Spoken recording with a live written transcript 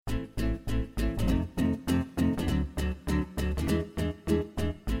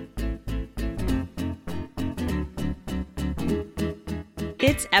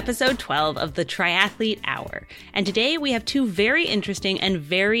It's episode 12 of the Triathlete Hour, and today we have two very interesting and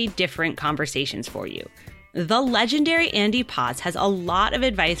very different conversations for you. The legendary Andy Potts has a lot of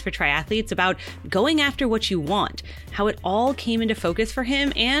advice for triathletes about going after what you want, how it all came into focus for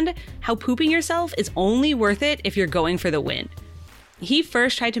him, and how pooping yourself is only worth it if you're going for the win. He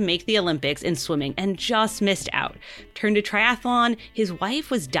first tried to make the Olympics in swimming and just missed out. Turned to triathlon, his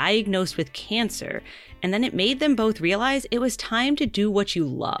wife was diagnosed with cancer, and then it made them both realize it was time to do what you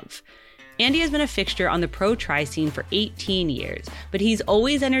love. Andy has been a fixture on the pro tri scene for 18 years, but he's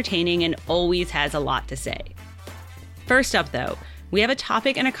always entertaining and always has a lot to say. First up, though, we have a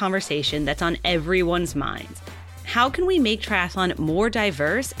topic and a conversation that's on everyone's minds. How can we make triathlon more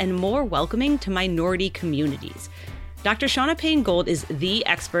diverse and more welcoming to minority communities? Dr. Shauna Payne-Gould is the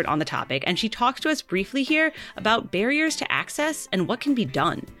expert on the topic, and she talks to us briefly here about barriers to access and what can be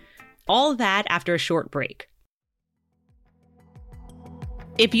done. All that after a short break.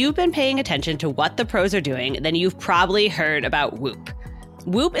 If you've been paying attention to what the pros are doing, then you've probably heard about Whoop.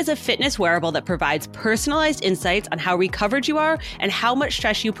 Whoop is a fitness wearable that provides personalized insights on how recovered you are and how much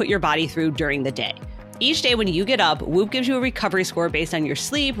stress you put your body through during the day. Each day when you get up, Whoop gives you a recovery score based on your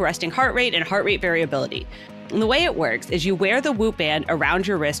sleep, resting heart rate, and heart rate variability. And the way it works is you wear the Whoop band around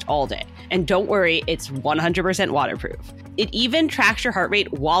your wrist all day. And don't worry, it's 100% waterproof. It even tracks your heart rate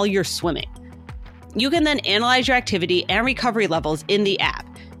while you're swimming. You can then analyze your activity and recovery levels in the app.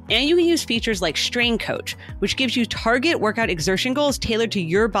 And you can use features like Strain Coach, which gives you target workout exertion goals tailored to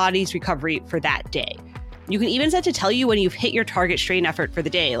your body's recovery for that day. You can even set to tell you when you've hit your target strain effort for the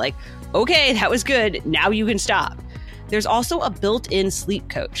day, like, okay, that was good, now you can stop. There's also a built-in sleep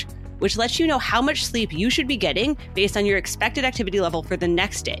coach, which lets you know how much sleep you should be getting based on your expected activity level for the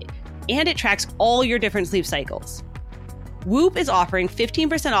next day. And it tracks all your different sleep cycles. Whoop is offering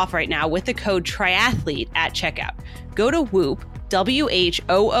 15% off right now with the code TRIATHLETE at checkout. Go to Whoop, WHOOP.com,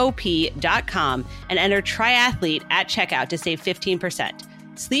 and enter triathlete at checkout to save 15%.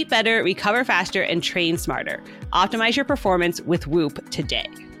 Sleep better, recover faster, and train smarter. Optimize your performance with Whoop today.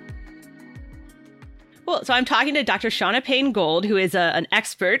 Well, so I'm talking to Dr. Shauna Payne-Gould, who is an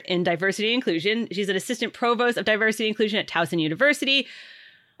expert in diversity and inclusion. She's an assistant provost of diversity and inclusion at Towson University,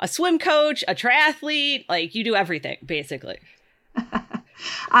 a swim coach, a triathlete. Like, you do everything, basically.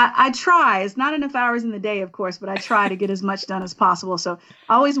 I try. It's not enough hours in the day, of course, but I try to get as much done as possible. So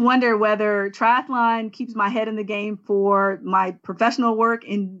I always wonder whether triathlon keeps my head in the game for my professional work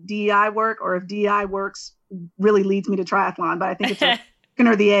in DEI work, or if DEI works really leads me to triathlon. But I think it's a chicken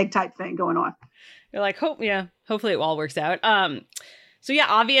or the egg type thing going on. You're like, hopefully it all works out. So yeah,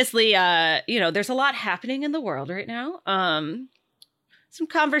 obviously, there's a lot happening in the world right now. Some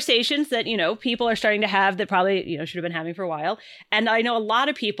conversations that, people are starting to have that probably, should have been having for a while. And I know a lot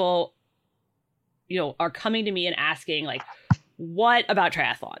of people, are coming to me and asking, like, what about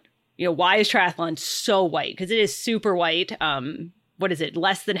triathlon? Why is triathlon so white? Because it is super white. What is it?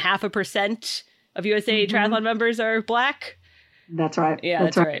 Less than 0.5% of USA triathlon members are Black. That's right. Yeah,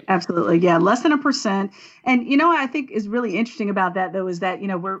 that's right. Absolutely. Yeah. Less than 1%. And, what I think is really interesting about that, though, is that,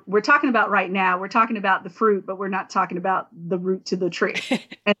 we're talking about right now, we're talking about the fruit, but we're not talking about the root to the tree.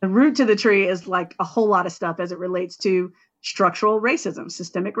 And the root to the tree is like a whole lot of stuff as it relates to structural racism,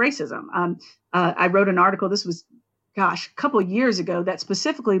 systemic racism. I wrote an article, this was, a couple of years ago, that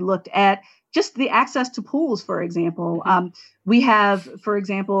specifically looked at just the access to pools, for example. We have, for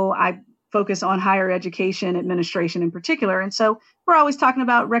example, I focus on higher education administration in particular. And so we're always talking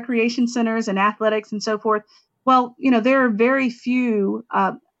about recreation centers and athletics and so forth. Well, there are very few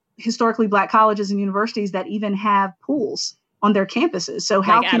historically Black colleges and universities that even have pools on their campuses. So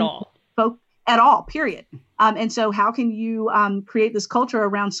how can at all, period. And so how can you create this culture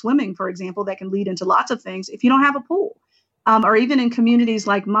around swimming, for example, that can lead into lots of things if you don't have a pool? Or even in communities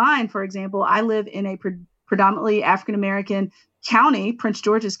like mine, for example, I live in a predominantly African-American county, Prince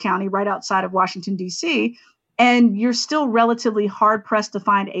George's County, right outside of Washington, D.C., and you're still relatively hard-pressed to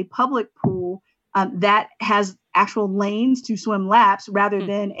find a public pool that has actual lanes to swim laps rather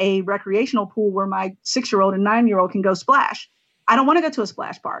than a recreational pool where my 6-year-old and 9-year-old can go splash. I don't want to go to a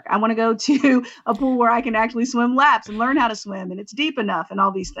splash park. I want to go to a pool where I can actually swim laps and learn how to swim, and it's deep enough and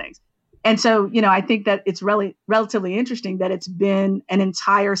all these things. And so, I think that it's really relatively interesting that it's been an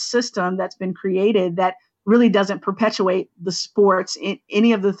entire system that's been created that really doesn't perpetuate the sports in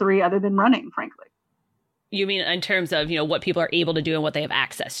any of the three other than running, frankly. You mean in terms of, what people are able to do and what they have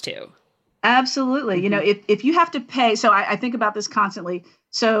access to? Absolutely. If you have to pay, so I think about this constantly.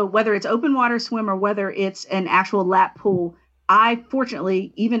 So whether it's open water swim or whether it's an actual lap pool, I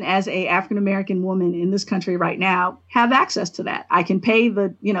fortunately, even as a African American woman in this country right now, have access to that. I can pay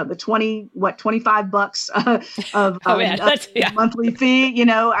the $25 monthly fee.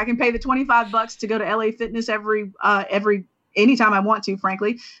 I can pay the $25 to go to LA Fitness every anytime I want to,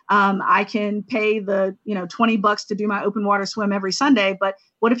 frankly. I can pay the $20 to do my open water swim every Sunday. But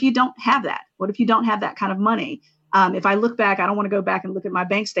what if you don't have that? What if you don't have that kind of money? If I look back, I don't want to go back and look at my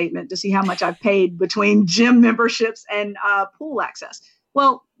bank statement to see how much I've paid between gym memberships and pool access.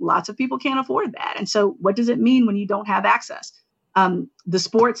 Well, lots of people can't afford that. And so what does it mean when you don't have access? The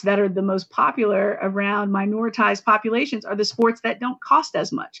sports that are the most popular around minoritized populations are the sports that don't cost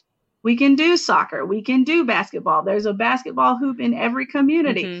as much. We can do soccer. We can do basketball. There's a basketball hoop in every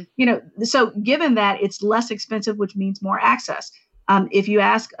community. So given that it's less expensive, which means more access. If you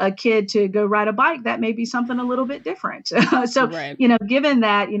ask a kid to go ride a bike, that may be something a little bit different. Given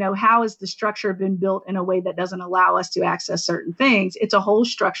that, how has the structure been built in a way that doesn't allow us to access certain things? It's a whole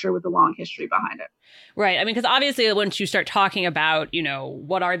structure with a long history behind it. Right. I mean, because obviously once you start talking about,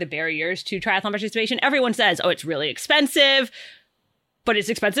 what are the barriers to triathlon participation, everyone says, oh, it's really expensive, but it's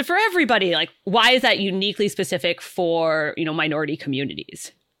expensive for everybody. Like, why is that uniquely specific for, minority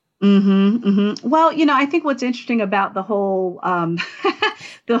communities? Well, I think what's interesting about the whole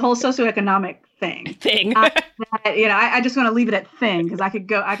the whole socioeconomic thing. I just want to leave it at thing because I could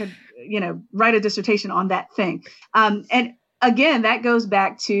write a dissertation on that thing. And again, that goes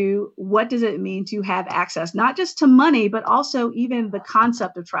back to what does it mean to have access, not just to money, but also even the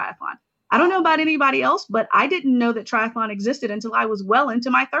concept of triathlon. I don't know about anybody else, but I didn't know that triathlon existed until I was well into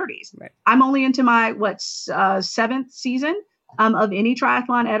my 30s. Right. I'm only into my seventh season of any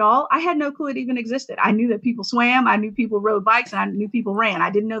triathlon at all. I had no clue it even existed. I knew that people swam, I knew people rode bikes, and I knew people ran.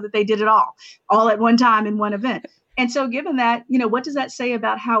 I didn't know that they did it all at one time in one event. And so given that, what does that say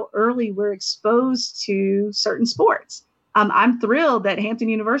about how early we're exposed to certain sports? I'm thrilled that Hampton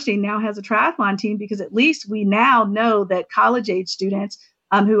University now has a triathlon team because at least we now know that college age students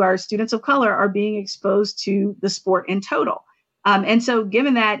who are students of color are being exposed to the sport in total. And so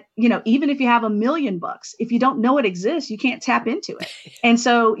given that, even if you have $1 million, if you don't know it exists, you can't tap into it. And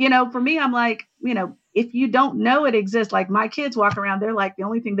so, for me, I'm like, if you don't know it exists, like my kids walk around, they're like, the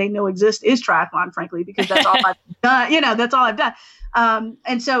only thing they know exists is triathlon, frankly, because that's all I've done. That's all I've done.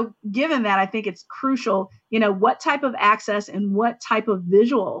 And so given that, I think it's crucial, what type of access and what type of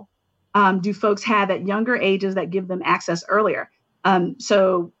visual do folks have at younger ages that give them access earlier?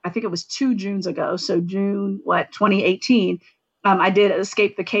 So I think it was 2 Junes ago. So June, 2018. I did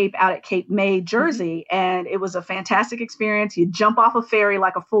Escape the Cape out at Cape May, Jersey, and it was a fantastic experience. You jump off a ferry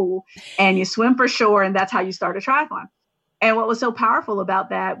like a fool and you swim for shore, and that's how you start a triathlon. And what was so powerful about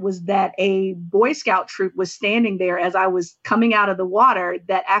that was that a Boy Scout troop was standing there as I was coming out of the water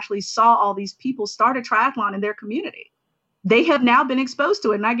that actually saw all these people start a triathlon in their community. They have now been exposed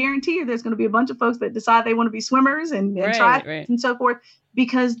to it. And I guarantee you there's going to be a bunch of folks that decide they want to be swimmers and triathletes and so forth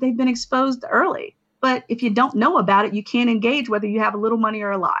because they've been exposed early. But if you don't know about it, you can't engage whether you have a little money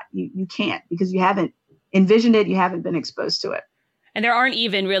or a lot. You can't because you haven't envisioned it. You haven't been exposed to it. And there aren't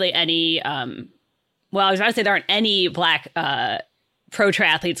even really any, I was about to say there aren't any Black pro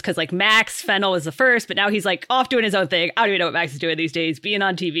triathletes because like Max Fennell was the first, but now he's like off doing his own thing. I don't even know what Max is doing these days, being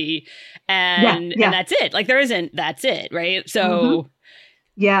on TV. And that's it. Like that's it. Right. So.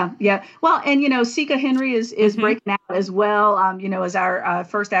 Yeah. Well, and, Sika Henry is breaking out as well, as our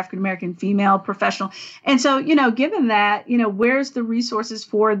first African-American female professional. And so, given that, where's the resources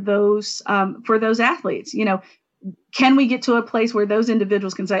for those athletes? Can we get to a place where those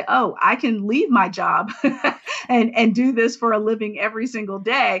individuals can say, oh, I can leave my job and do this for a living every single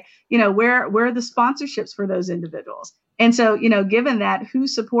day? Where are the sponsorships for those individuals? And so, given that,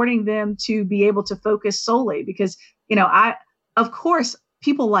 who's supporting them to be able to focus solely? Because, of course,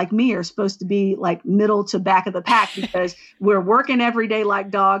 people like me are supposed to be like middle to back of the pack because we're working every day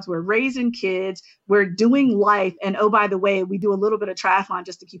like dogs. We're raising kids. We're doing life. And oh, by the way, we do a little bit of triathlon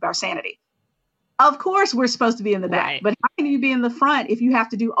just to keep our sanity. Of course, we're supposed to be in the back. Right. But how can you be in the front if you have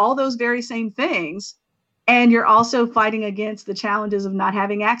to do all those very same things and you're also fighting against the challenges of not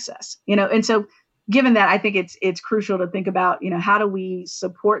having access? And so given that, I think it's crucial to think about, how do we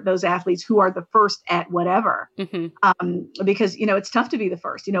support those athletes who are the first at whatever? Because, it's tough to be the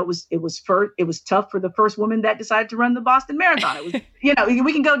first. It was tough for the first woman that decided to run the Boston Marathon. It was,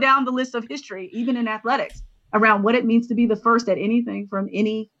 we can go down the list of history, even in athletics, around what it means to be the first at anything from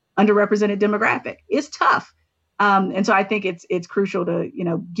any underrepresented demographic. It's tough. And so I think it's crucial to,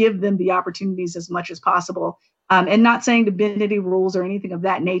 give them the opportunities as much as possible. And not saying to bend any rules or anything of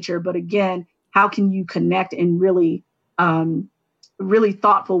that nature, but again, how can you connect and really really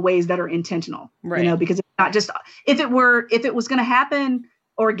thoughtful ways that are intentional, right. Because it's not just, if it was going to happen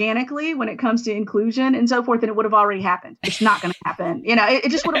organically when it comes to inclusion and so forth, then it would have already happened. It's not going to happen. It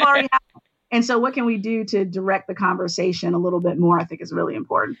just would have already happened. And so what can we do to direct the conversation a little bit more, I think is really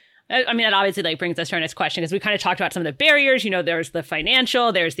important. I mean, that obviously brings us to our next question, because we kind of talked about some of the barriers. There's the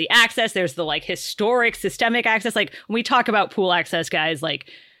financial, there's the access, there's the historic systemic access. When we talk about pool access, guys,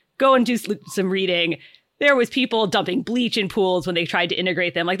 go and do some reading. There was people dumping bleach in pools when they tried to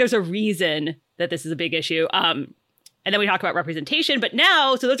integrate them. There's a reason that this is a big issue. And then we talk about representation. But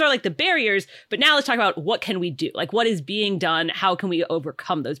now, so those are the barriers. But now let's talk about what can we do? What is being done? How can we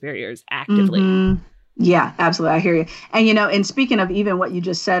overcome those barriers actively? Mm-hmm. Yeah, absolutely. I hear you. And, and speaking of even what you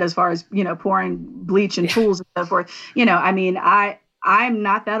just said, as far as, pouring bleach in pools and so forth, I'm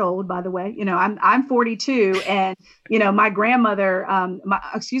not that old, by the way. I'm 42, and, my grandmother,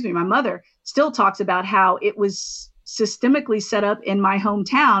 my mother still talks about how it was systemically set up in my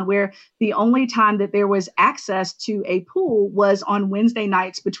hometown, where the only time that there was access to a pool was on Wednesday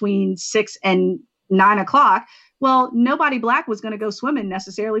nights between 6 and 9 o'clock. Well, nobody Black was going to go swimming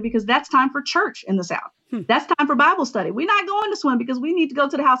necessarily, because that's time for church in the South. That's time for Bible study. We're not going to swim because we need to go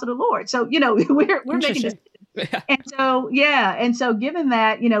to the house of the Lord. So, we're making decisions. Yeah. And so given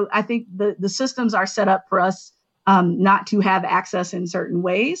that, I think the systems are set up for us not to have access in certain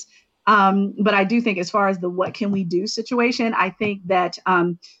ways. But I do think, as far as the what can we do situation, I think that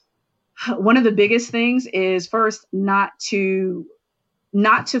one of the biggest things is, first, not to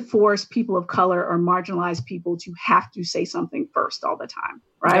force people of color or marginalized people to have to say something first all the time.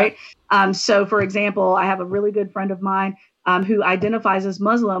 Right. Yeah. So, for example, I have a really good friend of mine who identifies as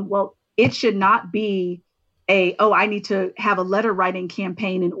Muslim. Well, it should not be I need to have a letter writing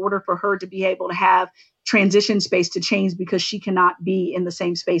campaign in order for her to be able to have transition space to change, because she cannot be in the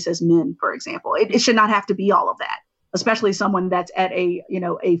same space as men, for example. It should not have to be all of that, especially someone that's at a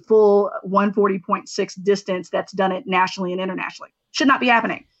full 140.6 distance that's done it nationally and internationally. Should not be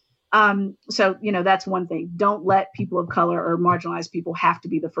happening. So, that's one thing. Don't let people of color or marginalized people have to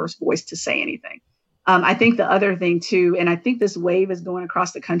be the first voice to say anything. I think the other thing too, and I think this wave is going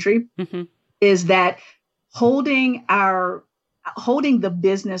across the country, is that holding the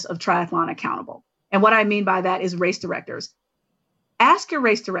business of triathlon accountable. And what I mean by that is race directors. Ask your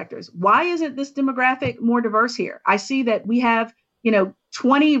race directors, why isn't this demographic more diverse here? I see that we have,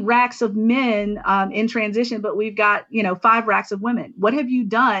 20 racks of men in transition, but we've got, 5 racks of women. What have you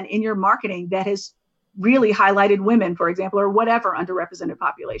done in your marketing that has really highlighted women, for example, or whatever underrepresented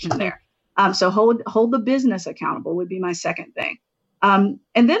population there? So hold the business accountable would be my second thing. And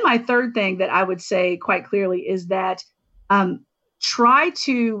then my third thing that I would say quite clearly is that try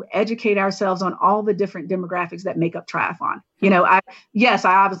to educate ourselves on all the different demographics that make up triathlon. I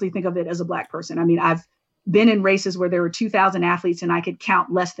obviously think of it as a Black person. I mean, I've been in races where there were 2,000 athletes and I could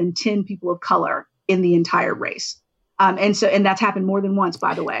count less than 10 people of color in the entire race. And that's happened more than once,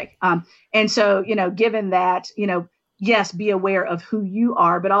 by the way. And so, given that, yes, be aware of who you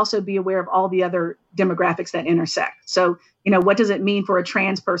are, but also be aware of all the other demographics that intersect. So, what does it mean for a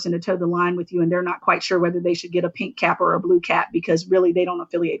trans person to toe the line with you and they're not quite sure whether they should get a pink cap or a blue cap, because really they don't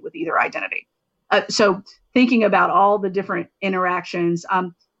affiliate with either identity. So thinking about all the different interactions.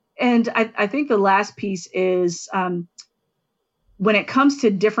 And I think the last piece is when it comes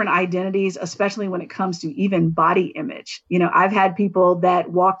to different identities, especially when it comes to even body image. I've had people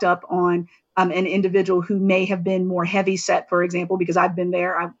that walked up on an individual who may have been more heavy set, for example, because I've been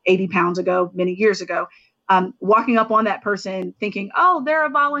there 80 pounds ago, many years ago, walking up on that person thinking, oh, they're a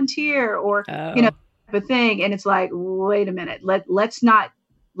volunteer or, type of thing. And it's like, wait a minute, let's not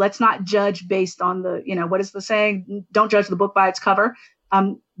judge based on the, what is the saying? Don't judge the book by its cover.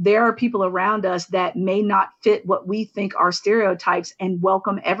 There are people around us that may not fit what we think are stereotypes, and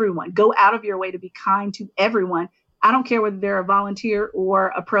welcome everyone. Go out of your way to be kind to everyone. I don't care whether they're a volunteer or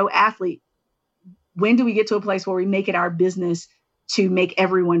a pro athlete. When do we get to a place where we make it our business to make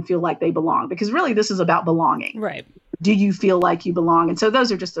everyone feel like they belong? Because really, this is about belonging. Right. Do you feel like you belong? And so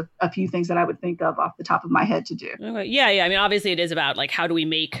those are just a few things that I would think of off the top of my head to do. Okay. Yeah. I mean, obviously, it is about how do we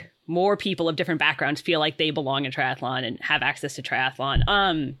make more people of different backgrounds feel like they belong in triathlon and have access to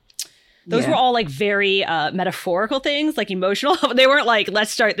triathlon. Those were all very metaphorical things, emotional. They weren't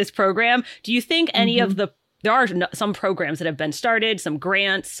let's start this program. Do you think any of there are some programs that have been started, some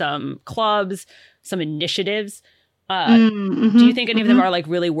grants, some clubs, some initiatives. Do you think any of them are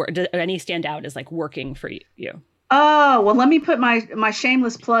really do any stand out as working for you? Oh, well, let me put my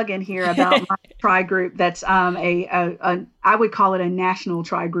shameless plug in here about my tri group. That's I would call it a national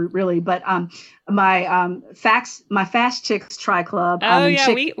tri group, really, but my Fast Chicks Tri Club. Oh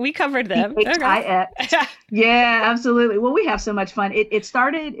yeah, we covered them. Okay. Yeah, absolutely. Well, we have so much fun.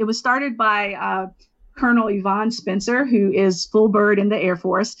 It was started by Colonel Yvonne Spencer, who is full bird in the Air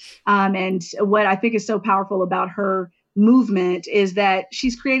Force. And what I think is so powerful about her movement is that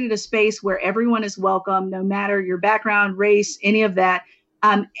she's created a space where everyone is welcome, no matter your background, race, any of that.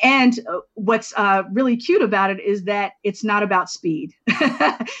 And what's really cute about it is that it's not about speed.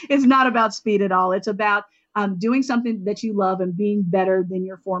 It's not about speed at all. It's about doing something that you love and being better than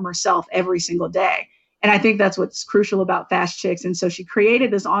your former self every single day. And I think that's what's crucial about Fast Chicks. And so she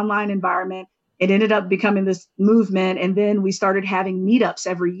created this online environment. It ended up becoming this movement. And then we started having meetups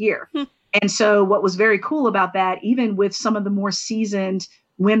every year. And so what was very cool about that, even with some of the more seasoned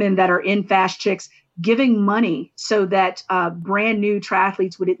women that are in Fast Chicks, giving money so that brand new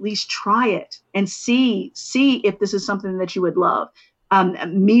triathletes would at least try it and see if this is something that you would love.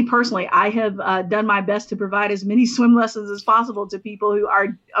 Me personally, I have done my best to provide as many swim lessons as possible to people who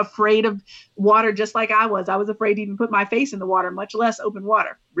are afraid of water, just like I was. I was afraid to even put my face in the water, much less open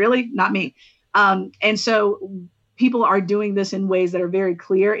water. Really? Not me. And so people are doing this in ways that are very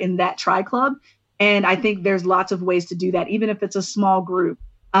clear in that tri club. And I think there's lots of ways to do that, even if it's a small group.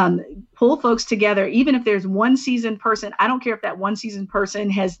 Pull folks together, even if there's one seasoned person. I don't care if that one seasoned person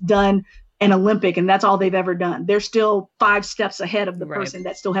has done an Olympic and that's all they've ever done. They're still 5 steps ahead of the person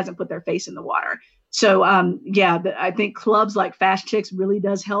that still hasn't put their face in the water. So I think clubs like Fast Chicks really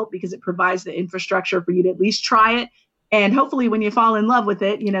does help because it provides the infrastructure for you to at least try it. And hopefully when you fall in love with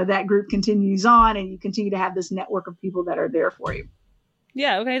it, that group continues on and you continue to have this network of people that are there for you.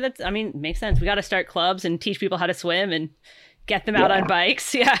 Yeah. Okay. Makes sense. We got to start clubs and teach people how to swim and get them out on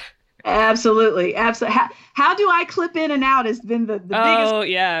bikes. Yeah. Absolutely. How do I clip in and out has been the biggest. Oh,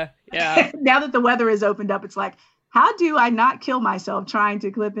 yeah. Yeah. Now that the weather has opened up, it's like, how do I not kill myself trying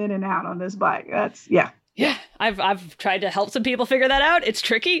to clip in and out on this bike? Yeah. I've tried to help some people figure that out. It's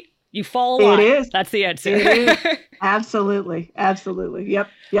tricky. You fall a lot. It is. That's the answer. It is. Absolutely.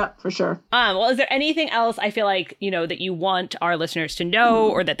 Yep, for sure. Well, is there anything else I feel like, that you want our listeners to know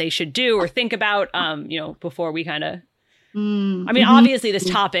or that they should do or think about, before we kind of... obviously this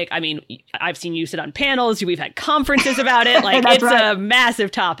topic, I've seen you sit on panels, we've had conferences about it. Like it's a massive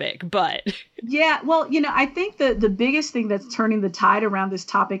topic, but. Yeah. Well, I think the biggest thing that's turning the tide around this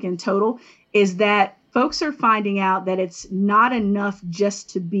topic in total is that folks are finding out that it's not enough just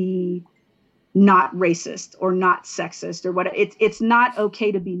to be not racist or not sexist or what. It's not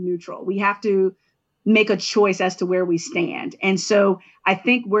okay to be neutral. We have to make a choice as to where we stand. And so I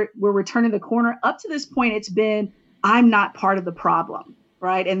think we're turning the corner. Up to this point, it's been, I'm not part of the problem,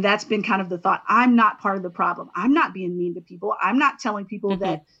 right? And that's been kind of the thought. I'm not part of the problem. I'm not being mean to people. I'm not telling people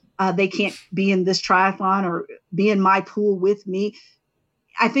that they can't be in this triathlon or be in my pool with me.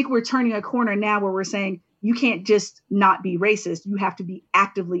 I think we're turning a corner now where we're saying, you can't just not be racist. You have to be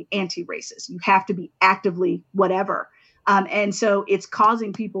actively anti-racist. You have to be actively whatever. And so it's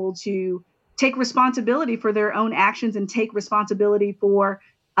causing people to take responsibility for their own actions and take responsibility for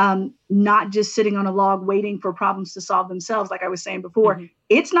not just sitting on a log waiting for problems to solve themselves. Like I was saying before,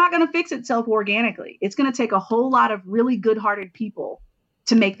 it's not going to fix itself organically. It's going to take a whole lot of really good-hearted people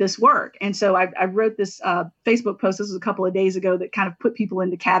to make this work. And so I wrote this Facebook post, this was a couple of days ago, that kind of put people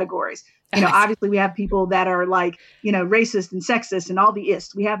into categories. Obviously we have people that are like, racist and sexist and all the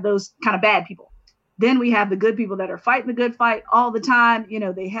ists. We have those kind of bad people. Then we have the good people that are fighting the good fight all the time.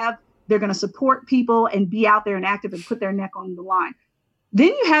 They're going to support people and be out there and active and put their neck on the line. Then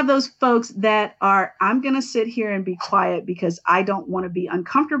you have those folks that are, I'm going to sit here and be quiet because I don't want to be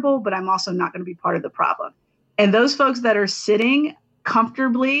uncomfortable, but I'm also not going to be part of the problem. And those folks that are sitting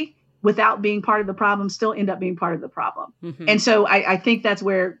comfortably without being part of the problem still end up being part of the problem. And so I think that's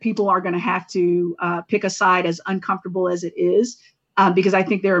where people are going to have to pick a side, as uncomfortable as it is, because I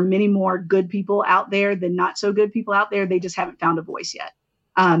think there are many more good people out there than not so good people out there. They just haven't found a voice yet.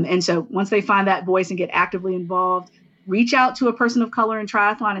 And so once they find that voice and get actively involved, reach out to a person of color in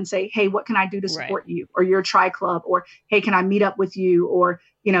triathlon and say, hey, what can I do to support you or your tri club? Or, hey, can I meet up with you? Or,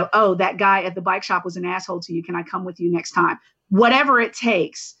 oh, that guy at the bike shop was an asshole to you. Can I come with you next time? Whatever it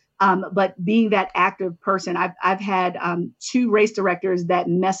takes. But being that active person, I've had 2 race directors that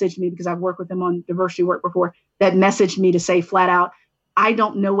messaged me, because I've worked with them on diversity work before, that messaged me to say flat out, I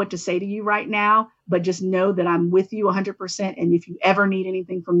don't know what to say to you right now, but just know that I'm with you 100%. And if you ever need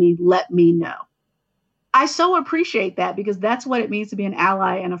anything from me, let me know. I so appreciate that, because that's what it means to be an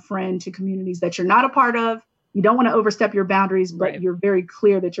ally and a friend to communities that you're not a part of. You don't want to overstep your boundaries, but you're very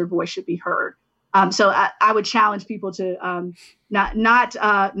clear that your voice should be heard. So I would challenge people to not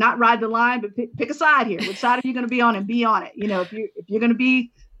ride the line, but pick a side here. Which side are you going to be on, and be on it? If you're going to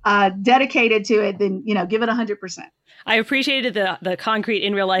be dedicated to it, then give it 100%. I appreciated the concrete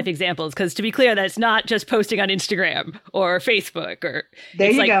in real life examples, because to be clear, that's not just posting on Instagram or Facebook, or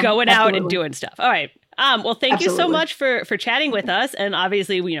it's like going out and doing stuff. All right. Well, thank you so much for chatting with us, and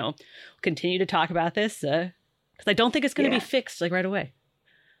obviously continue to talk about this because I don't think it's going to be fixed like right away.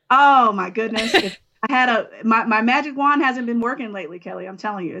 Oh my goodness! I had my magic wand hasn't been working lately, Kelly. I'm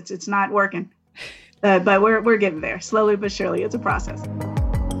telling you, it's not working. But we're getting there, slowly but surely. It's a process.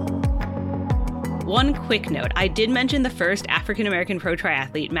 One quick note. I did mention the first African-American pro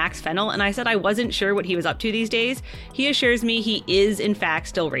triathlete, Max Fennell, and I said I wasn't sure what he was up to these days. He assures me he is, in fact,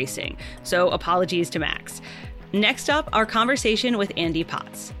 still racing. So apologies to Max. Next up, our conversation with Andy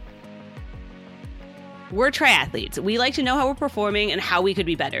Potts. We're triathletes. We like to know how we're performing and how we could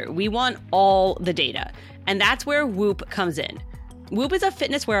be better. We want all the data. And that's where Whoop comes in. Whoop is a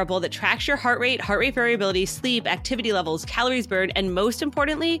fitness wearable that tracks your heart rate variability, sleep, activity levels, calories burned, and most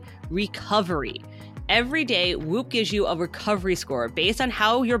importantly, recovery. Every day, Whoop gives you a recovery score based on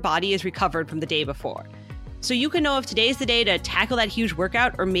how your body is recovered from the day before. So you can know if today's the day to tackle that huge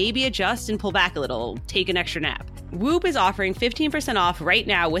workout or maybe adjust and pull back a little, take an extra nap. Whoop is offering 15% off right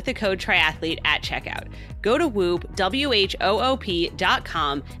now with the code triathlete at checkout. Go to Whoop, WHOOP.com,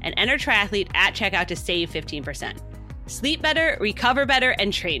 and enter triathlete at checkout to save 15%. Sleep better, recover better,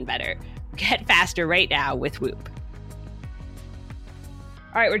 and train better. Get faster right now with Whoop.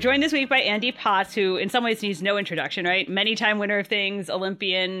 All right, we're joined this week by Andy Potts, who in some ways needs no introduction, right? Many-time winner of things,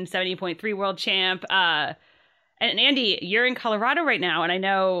 Olympian, 70.3 world champ. And Andy, you're in Colorado right now, and I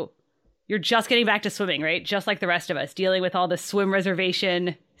know you're just getting back to swimming, right? Just like the rest of us, dealing with all the swim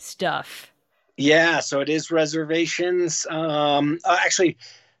reservation stuff. Yeah, so it is reservations. Actually,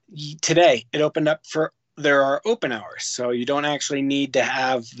 today it opened up there are open hours, so you don't actually need to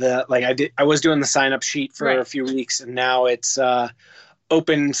have I was doing the sign-up sheet for a few weeks, and now it's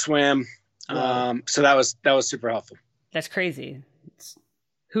open swim. So that was super helpful. That's crazy.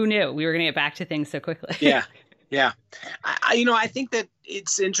 Who knew we were going to get back to things so quickly? Yeah. I think that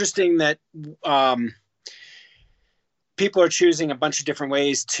it's interesting that people are choosing a bunch of different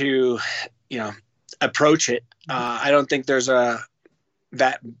ways to, approach it. I don't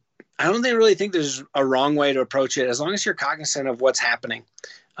really think there's a wrong way to approach it, as long as you're cognizant of what's happening,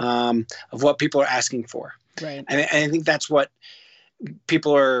 of what people are asking for. Right. And I think that's what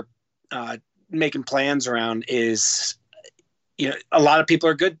people are making plans around is, a lot of people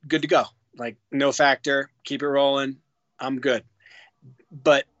are good to go. Like, no factor, keep it rolling, I'm good.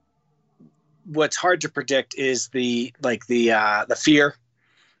 But what's hard to predict is the fear,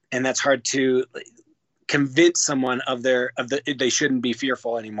 and that's hard to convince someone they shouldn't be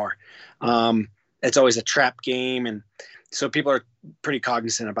fearful anymore. It's always a trap game, and so people are pretty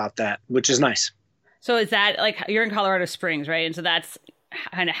cognizant about that, which is nice. So is that, like, you're in Colorado Springs, right? And so that's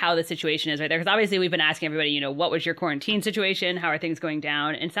kind of how the situation is right there. Because obviously we've been asking everybody, what was your quarantine situation? How are things going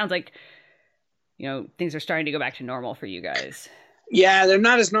down? And it sounds like, things are starting to go back to normal for you guys. Yeah, they're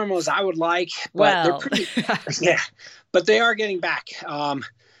not as normal as I would like, but they're pretty, but they are getting back.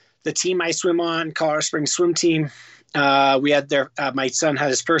 The team I swim on, Colorado Springs swim team, we had my son had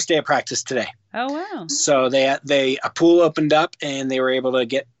his first day of practice today. Oh, wow. So a pool opened up, and they were able to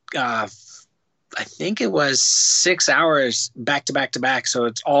get, I think it was 6 hours back to back to back. So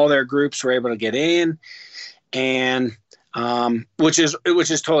it's all their groups were able to get in, and which is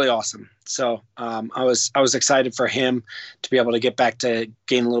totally awesome. So I was excited for him to be able to get back to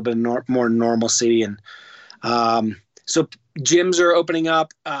gain a little bit more normalcy. And so gyms are opening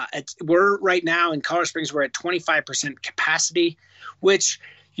up. We're right now in Colorado Springs, we're at 25% capacity, which,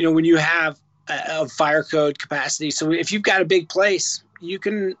 when you have a fire code capacity. So if you've got a big place, you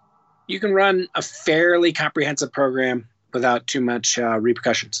can run a fairly comprehensive program without too much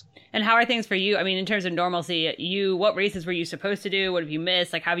repercussions. And how are things for you? I mean, in terms of normalcy, what races were you supposed to do? What have you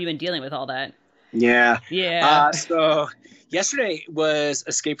missed? Like, how have you been dealing with all that? Yeah. Yeah. So yesterday was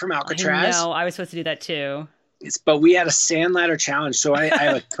Escape from Alcatraz. No, I was supposed to do that too. But we had a sand ladder challenge. So I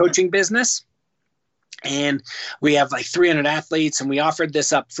have a coaching business, and we have like 300 athletes, and we offered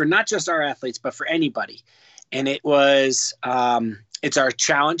this up for not just our athletes, but for anybody. And it was, it's our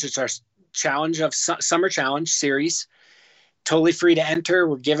challenge. It's our challenge of summer challenge series. Totally free to enter.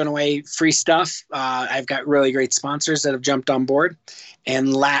 We're giving away free stuff. I've got really great sponsors that have jumped on board.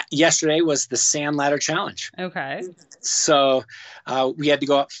 And yesterday was the sand ladder challenge. Okay. So we had to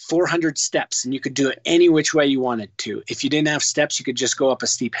go up 400 steps, and you could do it any which way you wanted to. If you didn't have steps, you could just go up a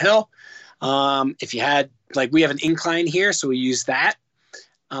steep hill. If you had, we have an incline here, so we use that.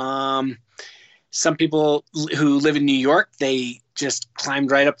 Some people who live in New York, they just climbed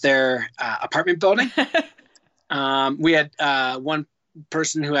right up their apartment building. We had one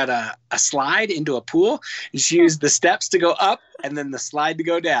person who had a slide into a pool, and she used the steps to go up and then the slide to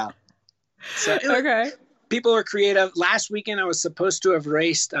go down. So Okay. people are creative. Last weekend, I was supposed to have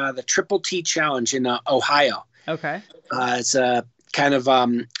raced the Triple T Challenge in Ohio. Okay. It's a kind of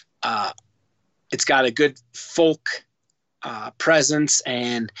it's got a good folk presence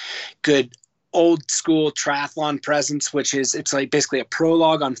and good old school triathlon presence, which is it's like basically a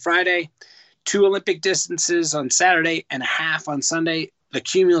prologue on Friday, 2 Olympic distances on Saturday, and a half on Sunday. The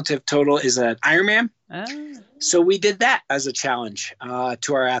cumulative total is an Ironman. Oh. So we did that as a challenge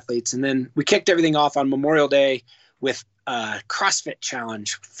to our athletes. And then we kicked everything off on Memorial Day with a CrossFit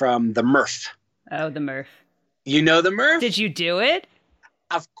challenge from the Murph. Oh, the Murph. You know the Murph? Did you do it?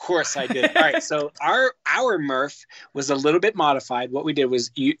 Of course I did. All right. So our Murph was a little bit modified. What we did was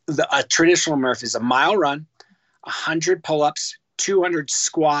a traditional Murph is a mile run, 100 pull-ups, 200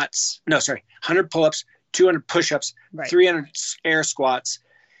 squats. No, sorry, 100 pull-ups, 200 push-ups, Right. 300 air squats,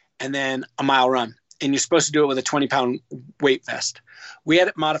 and then a mile run. And you're supposed to do it with a 20-pound weight vest. We had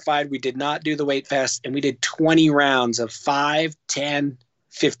it modified. We did not do the weight vest, and we did 20 rounds of 5, 10,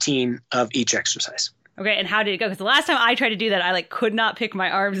 15 of each exercise. Okay, and how did it go? Because the last time I tried to do that, I could not pick my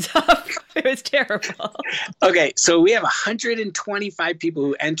arms up. It was terrible. Okay, so we have 125 people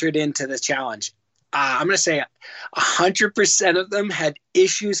who entered into the challenge. I'm going to say 100% of them had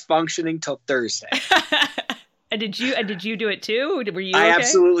issues functioning till Thursday. And did you do it too? Were you I okay?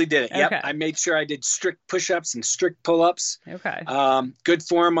 absolutely did it. Yep. Okay. I made sure I did strict push-ups and strict pull-ups. Okay. Good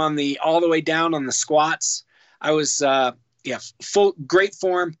form on all the way down on the squats. I was great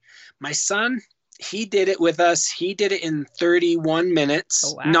form. My son, he did it with us. He did it in 31 minutes,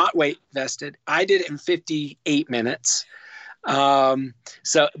 Oh, wow. not weight vested. I did it in 58 minutes.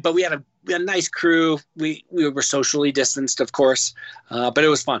 But we had a nice crew. We were socially distanced, of course, but it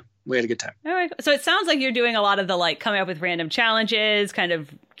was fun. We had a good time. All right. So it sounds like you're doing a lot of the coming up with random challenges, kind of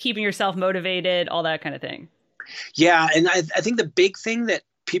keeping yourself motivated, all that kind of thing. Yeah, and I think the big thing that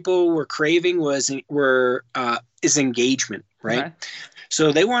people were craving is engagement, right? Okay.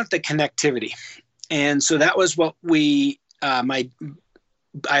 So they want the connectivity, and so that was what I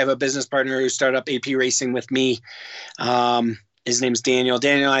have a business partner who started up AP Racing with me. His name's Daniel.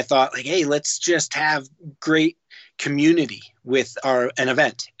 Daniel and I thought, hey, let's just have great community with an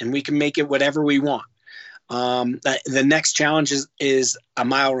event, and we can make it whatever we want. The next challenge is a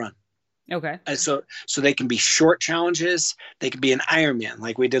mile run. Okay. So they can be short challenges. They can be an Ironman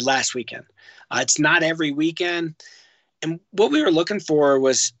like we did last weekend. It's not every weekend. And what we were looking for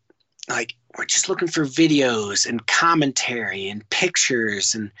was we're just looking for videos and commentary and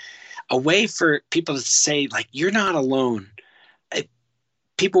pictures and a way for people to say, you're not alone.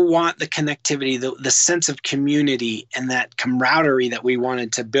 People want the connectivity, the sense of community and that camaraderie that we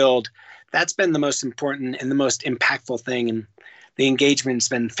wanted to build. That's been the most important and the most impactful thing. And the engagement's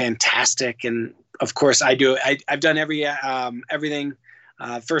been fantastic. And of course I've done everything.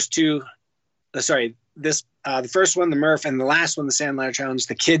 The first one, the Murph, and the last one, the Sand Ladder Challenge,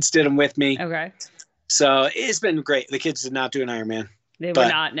 the kids did them with me. Okay. So it's been great. The kids did not do an Ironman. They would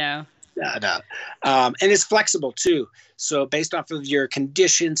not know. No. And it's flexible too. So based off of your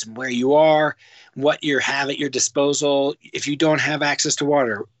conditions and where you are, what you have at your disposal, if you don't have access to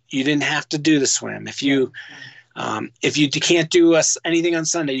water, you didn't have to do the swim. If you can't do anything on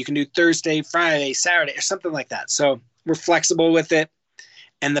Sunday, you can do Thursday, Friday, Saturday, or something like that. So we're flexible with it,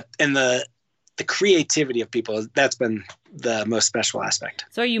 and the creativity of people, that's been the most special aspect.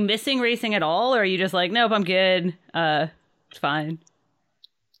 So are you missing racing at all, or are you just nope, I'm good. It's fine.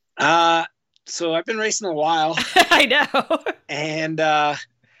 So I've been racing a while. I know. And I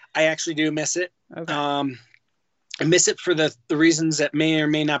actually do miss it. Okay. I miss it for the reasons that may or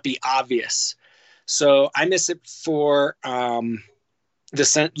may not be obvious. So I miss it for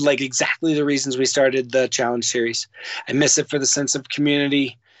exactly the reasons we started the challenge series. I miss it for the sense of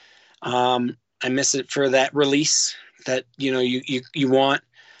community. I miss it for that release that you want.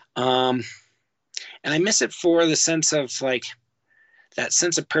 And I miss it for the sense of that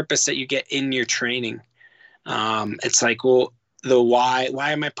sense of purpose that you get in your training. It's the why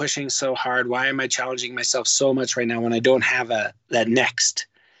am I pushing so hard? Why am I challenging myself so much right now when I don't have that next?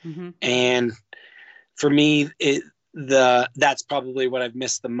 Mm-hmm. And for me, that's probably what I've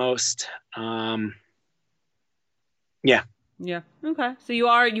missed the most. Yeah. Yeah. Okay. So you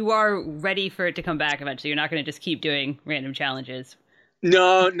are ready for it to come back eventually. You're not going to just keep doing random challenges.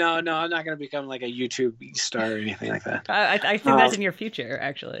 No. I'm not going to become a YouTube star or anything like that. I think that's in your future,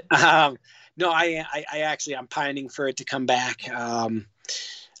 actually. No, I'm pining for it to come back.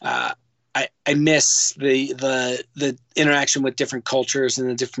 I miss the interaction with different cultures and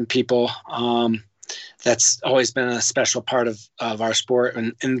the different people. That's always been a special part of our sport,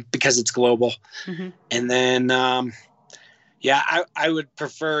 and because it's global. Mm-hmm. And then, I would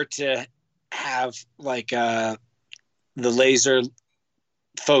prefer to have like the laser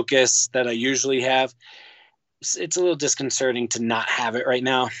focus that I usually have. It's a little disconcerting to not have it right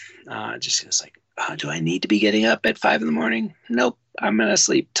now. Just it's like, do I need to be getting up at 5 a.m? Nope. I'm going to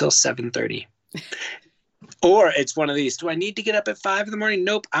sleep till 7:30. Or it's one of these, do I need to get up at 5 a.m?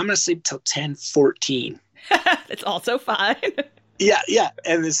 Nope. I'm going to sleep till 10:14. It's also fine. Yeah.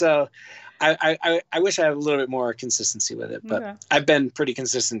 And so I wish I had a little bit more consistency with it, but I've been pretty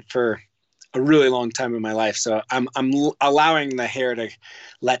consistent for a really long time in my life. So I'm allowing the hair to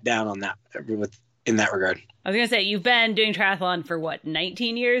let down on that in that regard. I was going to say, you've been doing triathlon for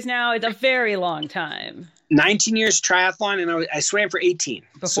 19 years now? It's a very long time. 19 years triathlon, and I swam for 18.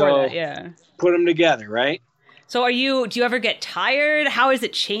 Before that, yeah. Put them together, right? So do you ever get tired? How has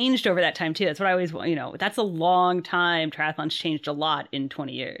it changed over that time too? That's what I always, that's a long time. Triathlon's changed a lot in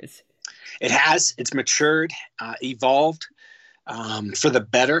 20 years. It has. It's matured, evolved for the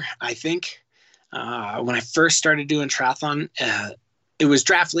better, I think. When I first started doing triathlon, it was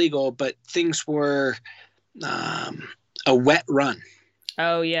draft legal, but things were a wet run.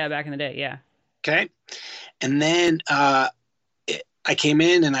 Oh yeah, back in the day, yeah. Okay. And then I came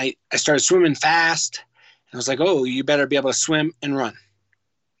in and I started swimming fast. And I was like, oh, you better be able to swim and run.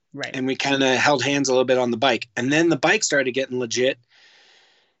 Right. And we kind of held hands a little bit on the bike. And then the bike started getting legit.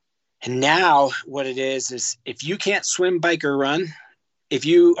 And now what it is if you can't swim, bike, or run, if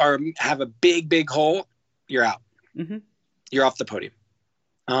you have a big hole, you're out. Mm-hmm. You're off the podium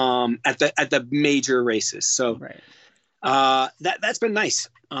at the major races. So that's been nice.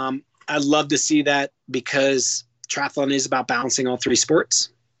 I love to see that because triathlon is about balancing all three sports.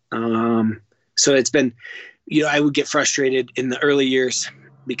 So it's been, I would get frustrated in the early years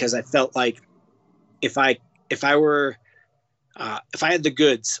because I felt like if I had the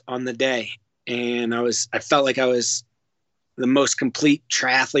goods on the day and I felt like I was the most complete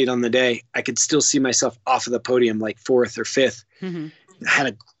triathlete on the day, I could still see myself off of the podium, like 4th or 5th. Mm-hmm. I had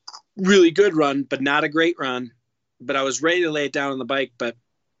a really good run, but not a great run, but I was ready to lay it down on the bike, but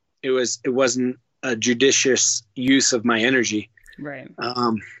it wasn't a judicious use of my energy. Right.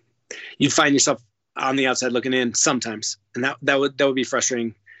 You'd find yourself on the outside looking in sometimes, and that would be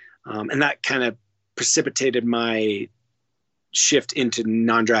frustrating. And that kind of precipitated my shift into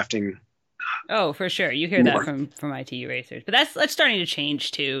non-drafting. Oh, for sure. You hear more. That from ITU racers, but that's starting to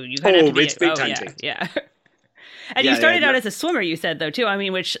change too. You kind of have to it's big time change. Yeah. And you started out as a swimmer, you said though too. I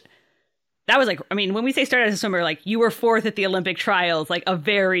mean, when we say started as a swimmer, like you were 4th at the Olympic trials, like a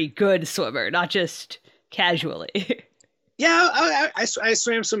very good swimmer, not just casually. Yeah, I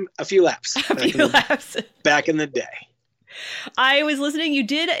swam a few laps. Back in the day. I was listening. You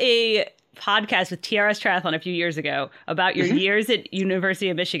did a podcast with TRS Triathlon a few years ago about your years at University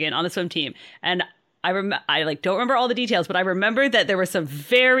of Michigan on the swim team, and I don't remember all the details, but I remember that there were some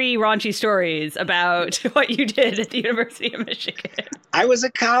very raunchy stories about what you did at the University of Michigan. I was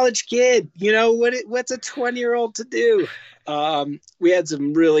a college kid. What's a 20-year-old to do? We had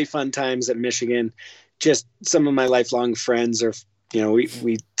some really fun times at Michigan. Just some of my lifelong friends I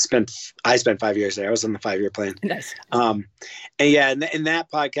spent 5 years there. I was on the 5-year plan. Nice. And in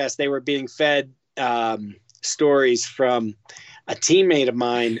that podcast, they were being fed stories from a teammate of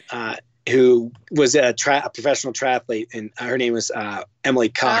mine who was a professional triathlete, and her name was Emily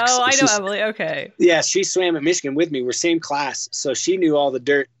Cox. Oh, I know Emily. Okay. Yeah, she swam at Michigan with me. We're same class, so she knew all the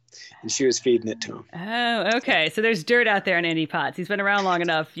dirt, and she was feeding it to him. Oh, okay. So there's dirt out there in Andy Potts. He's been around long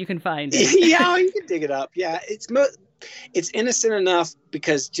enough. You can find it. Yeah, you can dig it up. Yeah, it's innocent enough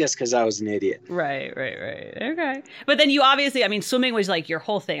because I was an idiot. Right. Okay. But then you obviously, swimming was like your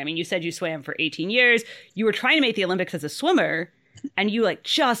whole thing. You said you swam for 18 years. You were trying to make the Olympics as a swimmer, and you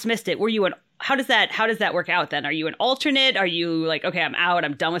just missed it. Were you how does that work out then? Are you an alternate? Are you like, okay, I'm out,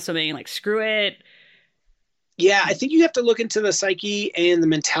 I'm done with swimming, like screw it? Yeah, I think you have to look into the psyche and the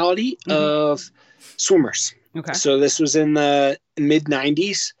mentality of swimmers. Okay. So this was in the mid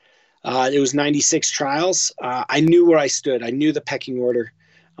 90s. It was 96 trials. I knew where I stood. I knew the pecking order.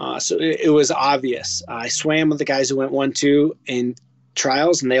 So it was obvious. I swam with the guys who went 1-2 in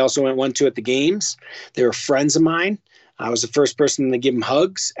trials, and they also went 1-2 at the games. They were friends of mine. I was the first person to give them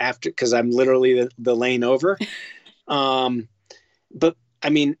hugs because I'm literally the lane over. But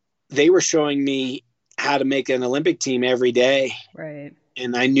they were showing me how to make an Olympic team every day. Right.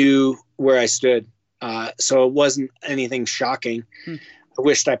 And I knew where I stood. So it wasn't anything shocking. I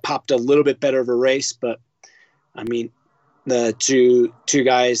wished I popped a little bit better of a race, but the two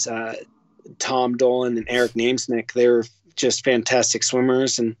guys, Tom Dolan and Eric Namesnick. They were just fantastic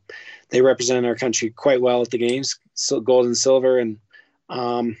swimmers, and they represented our country quite well at the games, so gold and silver. And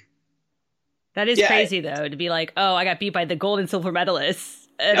that is crazy though, to be like, oh, I got beat by the gold and silver medalists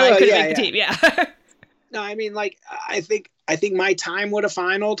and I couldn't make the team. Yeah. No, I mean, like, I think my time would have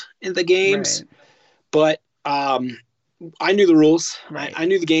finaled in the games, but I knew the rules. Right. I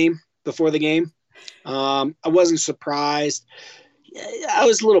knew the game before the game. I wasn't surprised. I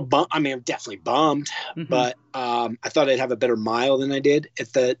was a little bummed. I mean, I'm definitely bummed, but I thought I'd have a better mile than I did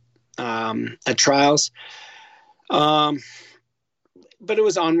at the at trials. But it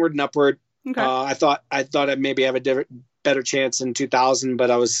was onward and upward. Okay. I thought I'd maybe have a better chance in 2000,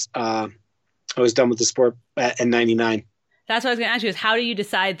 but I was done with the sport in 99. That's what I was going to ask you, is how do you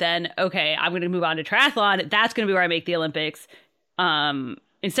decide then, okay, I'm going to move on to triathlon. That's going to be where I make the Olympics.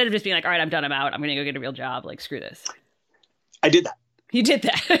 Instead of just being like, all right, I'm done, I'm out. I'm going to go get a real job. Like, screw this. I did that. You did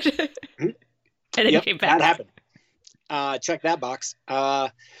that. And then you came back. That happened. Check that box.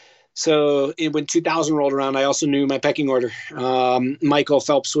 So when 2000 rolled around, I also knew my pecking order. Michael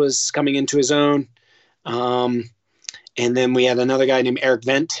Phelps was coming into his own. And then we had another guy named Eric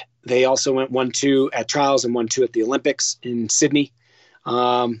Vent. They also went 1-2 at trials and 1-2 at the Olympics in Sydney.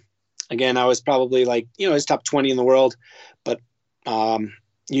 Again, I was probably like, I was top 20 in the world, but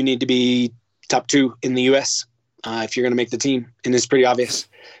you need to be top 2 in the US if you're going to make the team. And it's pretty obvious.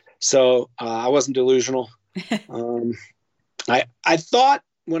 So I wasn't delusional. I thought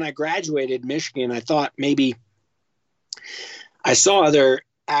when I graduated Michigan, I thought maybe I saw other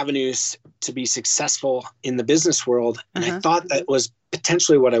avenues to be successful in the business world. And I thought that was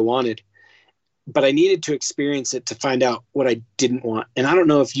potentially what I wanted, but I needed to experience it to find out what I didn't want. And I don't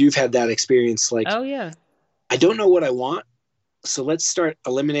know if you've had that experience. Like, oh yeah, I don't know what I want. So let's start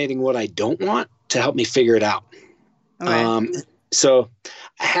eliminating what I don't want to help me figure it out. Okay. So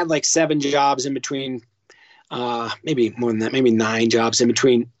I had like 7 jobs in between, maybe more than that, maybe 9 jobs in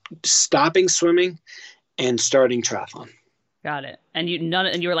between stopping swimming and starting triathlon. Got it. And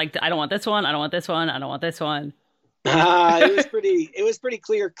you were like, I don't want this one. I don't want this one. I don't want this one. It was pretty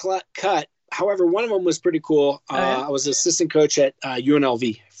clear cut. However, one of them was pretty cool. I was assistant coach at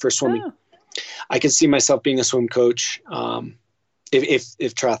UNLV for swimming. Oh. I could see myself being a swim coach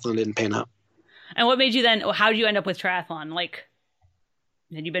if triathlon didn't pan out. And what made you then? How did you end up with triathlon? Like,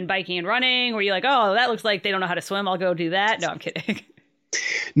 had you been biking and running? Were you like, oh, that looks like they don't know how to swim, I'll go do that? No, I'm kidding.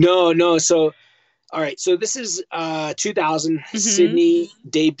 No. So, all right. So this is 2000. Sydney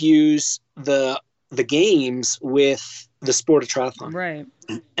debuts the games with the sport of triathlon. Right.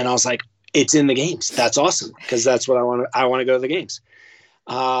 And I was like, it's in the games. That's awesome. Because that's what I want. I want to go to the games.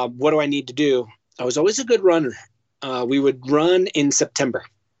 What do I need to do? I was always a good runner. We would run in September,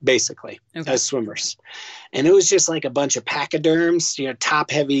 basically, as swimmers. And it was just like a bunch of pachyderms,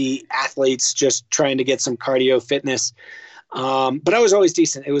 top heavy athletes just trying to get some cardio fitness. But I was always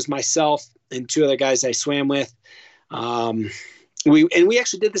decent. It was myself and 2 other guys I swam with. We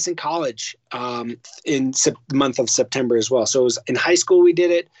actually did this in college in the month of September as well. So it was in high school we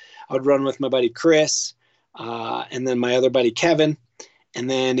did it. I would run with my buddy Chris and then my other buddy Kevin. And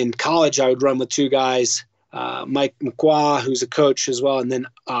then in college I would run with 2 guys, Mike McQuah, who's a coach as well, and then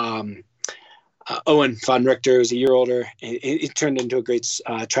Owen von Richter, who's a year older. It turned into a great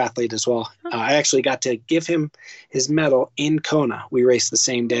triathlete as well. I actually got to give him his medal in Kona. We raced the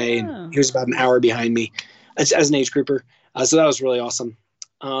same day, and he was about an hour behind me as an age grouper. So that was really awesome.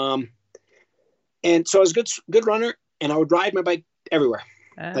 And so I was a good runner, and I would ride my bike everywhere.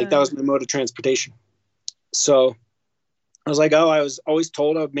 Like that was my mode of transportation. So I was like, I was always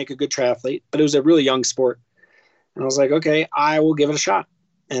told I would make a good triathlete, but it was a really young sport. And I was like, okay, I will give it a shot.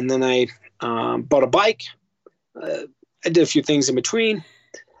 And then I bought a bike. I did a few things in between,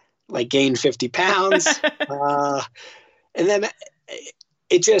 like gained 50 pounds. And then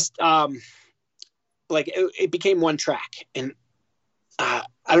it just, it became one track. And I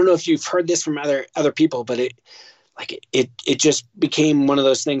don't know if you've heard this from other people, but it just became one of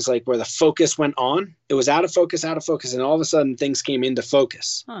those things like where the focus went on. It was out of focus, and all of a sudden things came into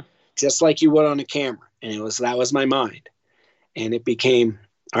focus, just like you would on a camera. And that was my mind. And it became,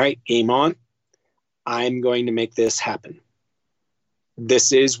 all right, game on. I'm going to make this happen.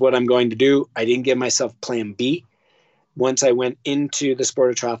 This is what I'm going to do. I didn't give myself plan B. Once I went into the sport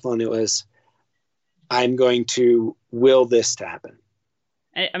of triathlon, it was, I'm going to will this to happen.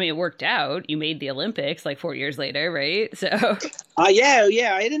 I mean, it worked out. You made the Olympics like 4 years later, right? So.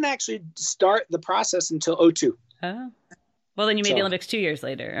 Yeah. I didn't actually start the process until 2002. Oh. Well, then you made the Olympics 2 years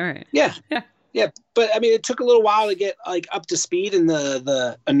later. All right. Yeah. But I mean, it took a little while to get like up to speed and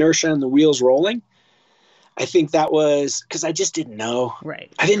the inertia and the wheels rolling. I think that was because I just didn't know.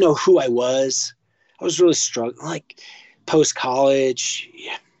 Right. I didn't know who I was. I was really struggling. Like post college,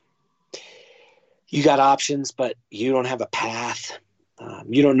 yeah, you got options, but you don't have a path.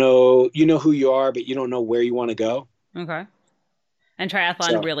 You don't know. You know who you are, but you don't know where you want to go. Okay. And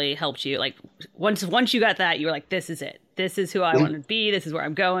triathlon really helped you. Like once you got that, you were like, this is it. This is who I want to be. This is where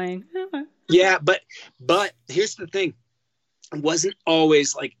I'm going. Yeah, but here's the thing. It wasn't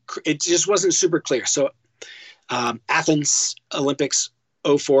always like, it just wasn't super clear. So Athens Olympics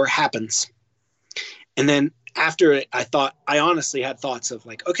 04 happens. And then after it, I honestly had thoughts of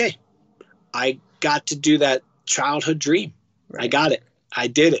like, okay, I got to do that childhood dream. Right. I got it. I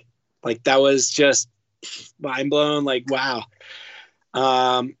did it. Like that was just mind blown. Like, wow.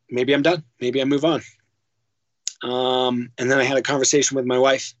 Maybe I'm done. Maybe I move on. And then I had a conversation with my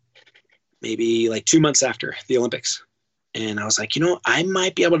wife, maybe like 2 months after the Olympics. And I was like, I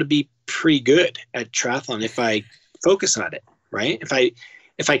might be able to be pretty good at triathlon if I focus on it. Right.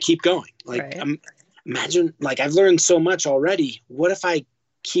 If I keep going, like, right. Imagine, like, I've learned so much already. What if I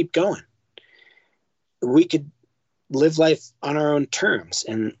keep going? We could live life on our own terms.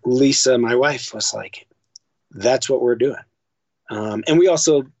 And Lisa, my wife, was like, that's what we're doing. And we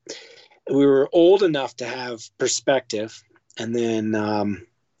were old enough to have perspective. And then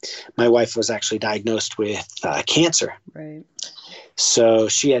my wife was actually diagnosed with cancer. Right. So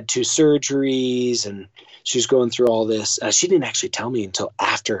she had 2 surgeries and she was going through all this. She didn't actually tell me until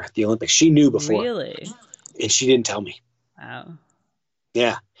after the Olympics. She knew before. Really? And she didn't tell me. Wow.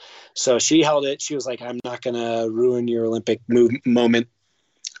 Yeah. So she held it. She was like, I'm not going to ruin your Olympic moment.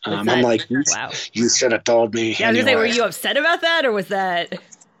 I'm like, wow. You should have told me. Yeah, I was going to say, were you upset about that or was that?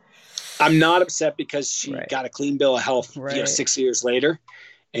 I'm not upset because she got a clean bill of health 6 years later.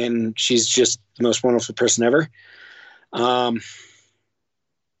 And she's just the most wonderful person ever. But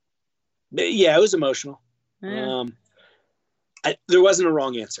yeah, it was emotional. Yeah. There wasn't a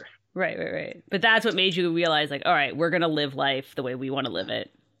wrong answer. Right. But that's what made you realize, like, all right, we're going to live life the way we want to live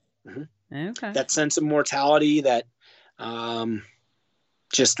it. Mm-hmm. Okay. That sense of mortality, that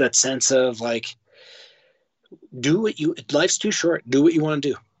just that sense of like, life's too short. Do what you want to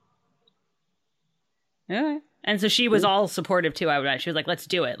do. Okay. And so she was all supportive too. I would imagine. She was like, let's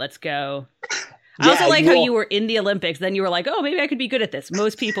do it. Let's go. I also like how you were in the Olympics. Then you were like, oh, maybe I could be good at this.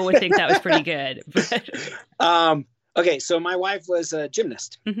 Most people would think that was pretty good. Okay. So my wife was a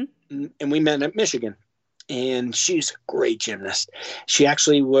gymnast and we met at Michigan and she's a great gymnast. She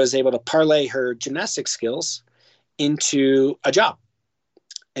actually was able to parlay her gymnastic skills into a job.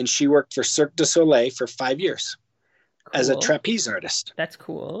 And she worked for Cirque du Soleil for 5 years as a trapeze artist. That's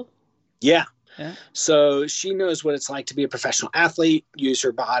cool. Yeah. So she knows what it's like to be a professional athlete, use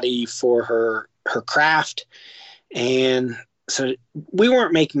her body for her craft. And so we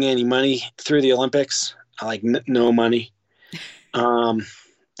weren't making any money through the Olympics, like no money. It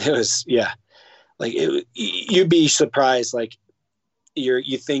was, like you'd be surprised. Like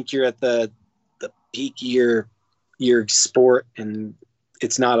you think you're at the peak of your sport and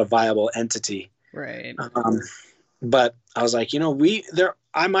it's not a viable entity. Right. But I was like,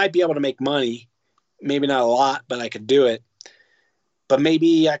 I might be able to make money, maybe not a lot, but I could do it. But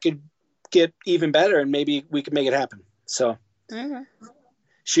maybe I could get even better and maybe we could make it happen. So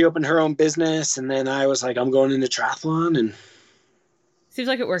she opened her own business and then I was like, I'm going into triathlon and. Seems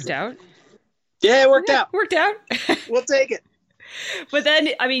like it worked out. Yeah, it worked out. Worked out. We'll take it. But then,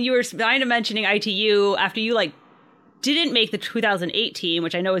 I mean, you were kind of mentioning ITU after you didn't make the 2008 team,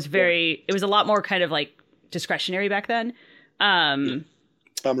 which I know is it was a lot more kind of like discretionary back then.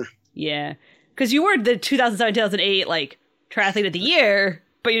 Bummer. Yeah. Because you were the 2007, 2008 triathlete of the year,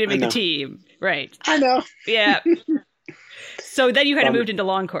 but you didn't make the team. Right. I know. Yeah. So then you kind of moved into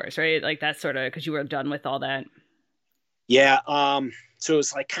long course, right? Like that's sort of because you were done with all that. Yeah. So it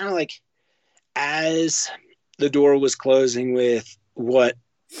was kind of like as the door was closing with what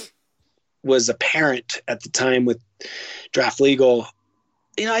was apparent at the time with Draft Legal,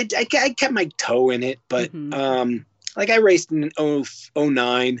 I kept my toe in it, but I raced in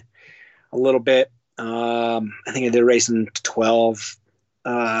 09 a little bit. I think I did a race in 12.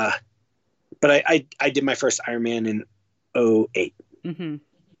 But I did my first Ironman in 08.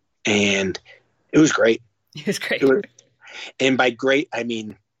 And it was great. It was great. And by great, I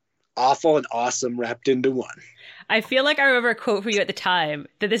mean awful and awesome wrapped into one. I feel like I remember a quote from you at the time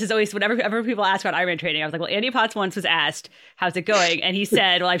that this is always whenever people ask about Ironman training, I was like, well, Andy Potts once was asked, how's it going? And he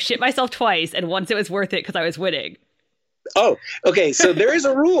said, well, I've shit myself twice. And once it was worth it because I was winning. Oh, okay. So there is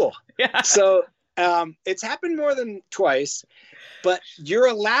a rule. Yeah. So it's happened more than twice, but you're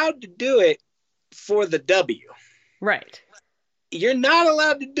allowed to do it for the W. Right. you're not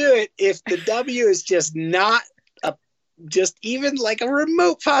allowed to do it if the W is just not just even like a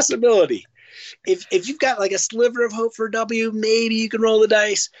remote possibility. If you've got like a sliver of hope for a W, maybe you can roll the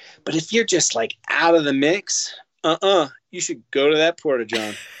dice. But if you're just like out of the mix, you should go to that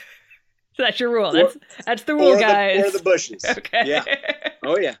Porta-John. So that's your rule. That's the rule, guys. Or the bushes. Okay. Yeah.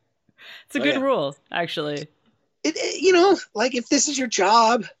 Oh yeah. It's a good rule, actually. Like if this is your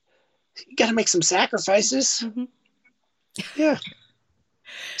job, you got to make some sacrifices. Mm-hmm. Yeah.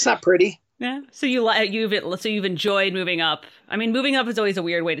 It's not pretty. Yeah. So you've enjoyed moving up. I mean, moving up is always a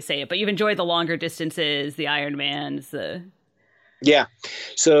weird way to say it, but you've enjoyed the longer distances, the Ironmans, Yeah.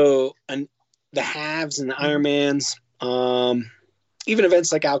 So the halves and the Ironmans, even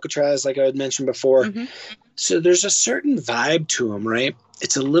events like Alcatraz, like I had mentioned before. Mm-hmm. So there's a certain vibe to them, right?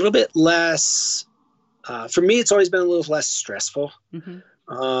 It's a little bit less, for me, it's always been a little less stressful.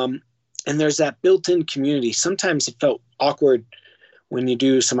 Mm-hmm. And there's that built-in community. Sometimes it felt awkward when you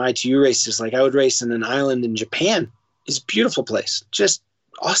do some ITU races. Like I would race in an island in Japan. It's a beautiful place, just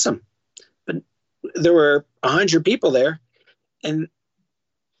awesome. But there were 100 people there, and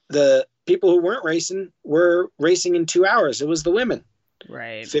the people who weren't racing were racing in 2 hours. It was the women.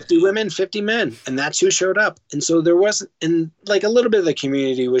 Right. 50 women, 50 men. And that's who showed up. And so there wasn't, and like a little bit of the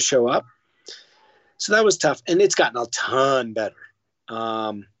community would show up. So that was tough. And it's gotten a ton better.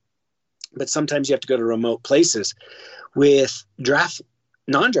 But sometimes you have to go to remote places with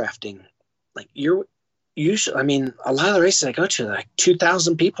non-drafting. Like usually, I mean, a lot of the races I go to, like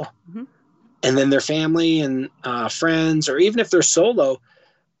 2,000 people. Mm-hmm. And then their family and friends, or even if they're solo,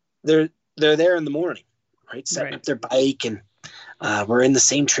 they're there in the morning, right? Setting up their bike, and we're in the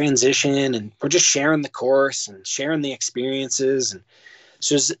same transition, and we're just sharing the course and sharing the experiences. And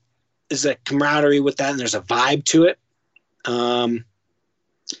so there's a camaraderie with that, and there's a vibe to it. And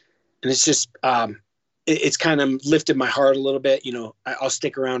it's just, it's kind of lifted my heart a little bit. I'll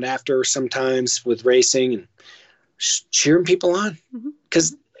stick around after sometimes with racing and cheering people on,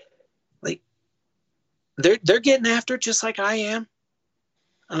 because like they're getting after it just like I am.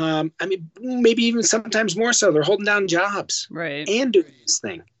 I mean, maybe even sometimes more so. They're holding down jobs, right, and doing this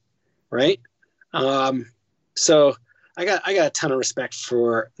thing, right? So I got a ton of respect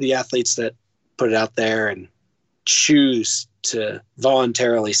for the athletes that put it out there and choose to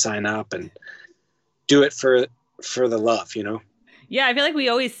voluntarily sign up and do it for the love, Yeah, I feel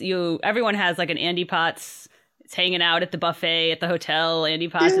like everyone has like an Andy Potts. It's hanging out at the buffet at the hotel, Andy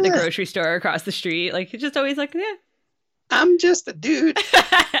Potts at the grocery store across the street. Like, it's just always like, yeah. I'm just a dude.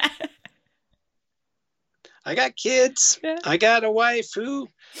 I got kids. Yeah. I got a wife who,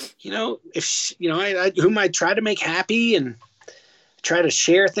 whom I try to make happy and try to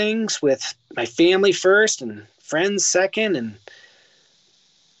share things with my family first and friends second and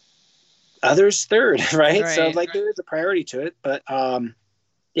others third, right? So like there is a priority to it, but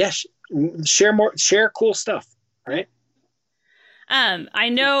share cool stuff, right? I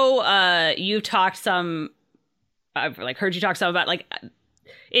know you've talked some. I've heard you talk some about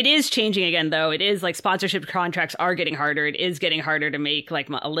it is changing again, though. It is like sponsorship contracts are getting harder. It is getting harder to make like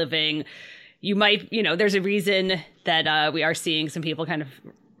a living. You might, there's a reason that we are seeing some people kind of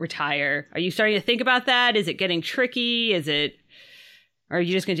retire. Are you starting to think about that? Is it getting tricky? Or are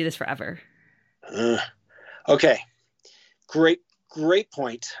you just going to do this forever? Okay. Great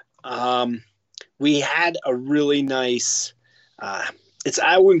point. We had a really nice,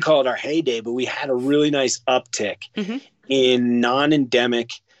 I wouldn't call it our heyday, but we had a really nice uptick in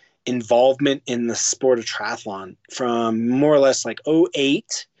non-endemic involvement in the sport of triathlon from more or less like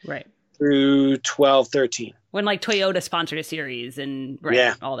 2008 through 12, 13. When like Toyota sponsored a series and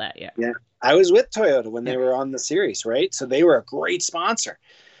all that. Yeah. Yeah. I was with Toyota when they were on the series, right? So they were a great sponsor.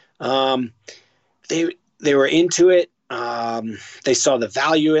 They were into it. They saw the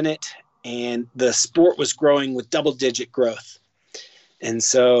value in it, and the sport was growing with double-digit growth. And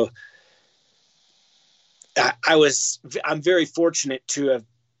so I'm very fortunate to have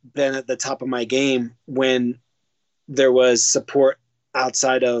been at the top of my game when there was support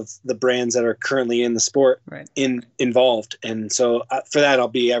outside of the brands that are currently in the sport involved. And so for that, I'll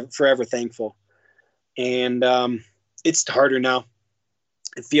be forever thankful. And it's harder now.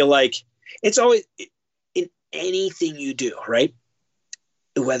 I feel like it's always in anything you do, right?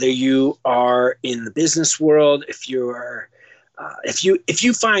 Whether you are in the business world, if you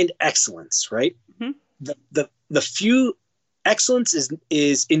find excellence, right? Mm-hmm. The few excellence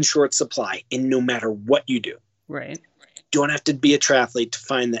is in short supply in no matter what you do. Right. You don't have to be a triathlete to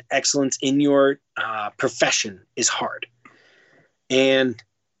find that excellence in your profession is hard, and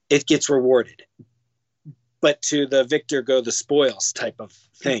it gets rewarded. But to the victor go the spoils type of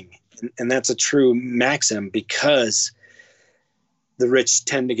thing, and that's a true maxim, because the rich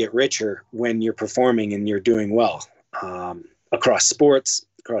tend to get richer when you're performing and you're doing well, across sports,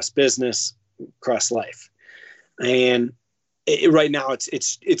 across business, across life. And right now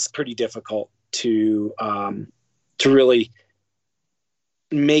it's pretty difficult to really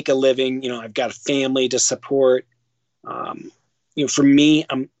make a living. I've got a family to support. For me,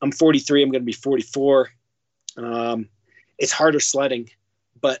 I'm 43, I'm going to be 44. It's harder sledding,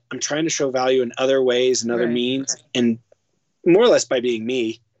 but I'm trying to show value in other ways and other means, and more or less by being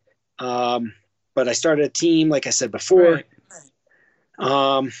me. But I started a team, like I said before.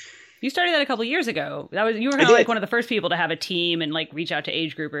 Right. You started that a couple of years ago. You were kind of like one of the first people to have a team and like reach out to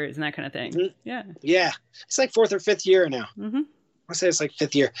age groupers and that kind of thing. Mm-hmm. Yeah. Yeah. It's like 4th or 5th year now. Mm-hmm. I say it's like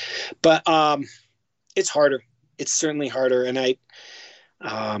 5th year, but it's harder. It's certainly harder. And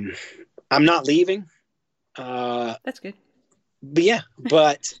I'm not leaving. That's good.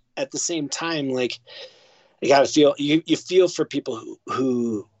 But at the same time, like, you got to feel, you feel for people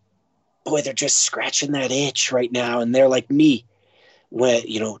who, boy, they're just scratching that itch right now. And they're like me. When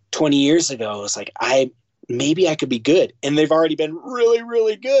 20 years ago, it was like, maybe I could be good, and they've already been really,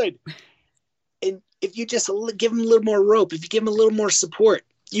 really good. And if you just give them a little more rope, if you give them a little more support,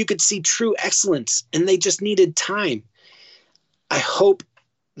 you could see true excellence, and they just needed time. I hope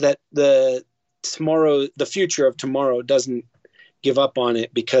that the future of tomorrow doesn't give up on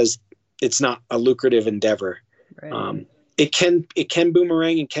it, because it's not a lucrative endeavor. Right. It can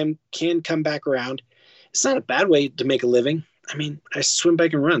boomerang and can come back around. It's not a bad way to make a living. I mean, I swim,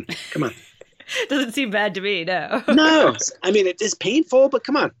 bike, and run. Come on. Doesn't seem bad to me, no. No. I mean, it is painful, but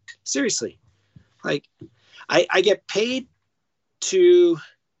come on. Seriously. Like, I get paid to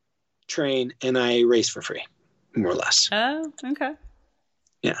train, and I race for free, more or less. Oh, okay.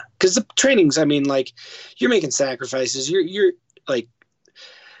 Yeah. Because the trainings, I mean, like, you're making sacrifices. You're like,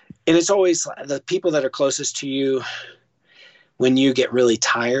 and it's always the people that are closest to you when you get really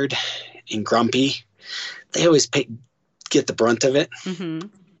tired and grumpy, they always get the brunt of it. Mm-hmm.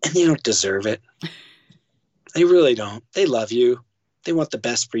 And they don't deserve it. They really don't. They love you. They want the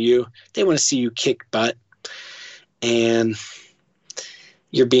best for you. They want to see you kick butt. And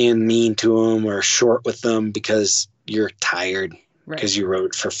you're being mean to them or short with them because you're tired, because you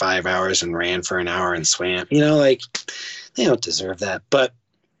rode for 5 hours and ran for an hour and swam. Like, they don't deserve that. But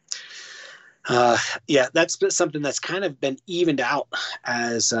that's been something that's kind of been evened out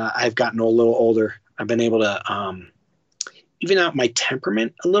as I've gotten a little older. I've been able to even out my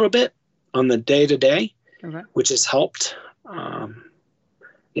temperament a little bit on the day-to-day, which has helped.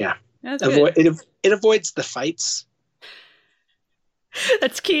 It avoids the fights.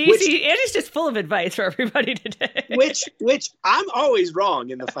 That's key. See, Andy's just full of advice for everybody today. which I'm always wrong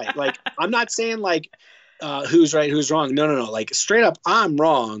in the fight. Like, I'm not saying like who's right, who's wrong. No. Like, straight up, I'm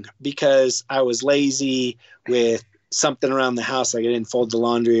wrong because I was lazy with something around the house. Like, I didn't fold the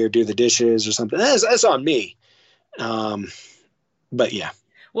laundry or do the dishes or something. That's on me. But yeah.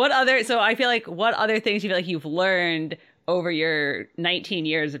 So I feel like, what other things you feel like you've learned over your 19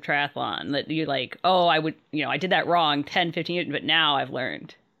 years of triathlon that you're like, I did that wrong 10, 15 years, but now I've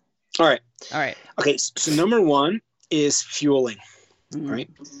learned? All right. Okay. So number one is fueling, right?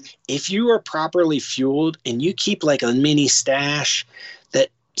 If you are properly fueled and you keep like a mini stash,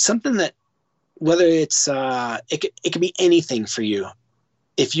 whether it's, it could be anything for you.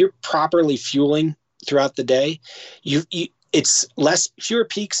 If you're properly fueling throughout the day, it's fewer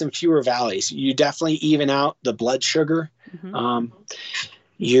peaks and fewer valleys. You definitely even out the blood sugar. Mm-hmm.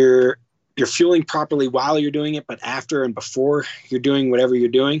 You're fueling properly while you're doing it, but after and before you're doing whatever you're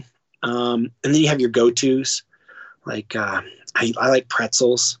doing. And then you have your go-tos. Like, I like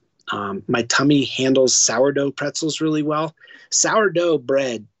pretzels. My tummy handles sourdough pretzels really well. Sourdough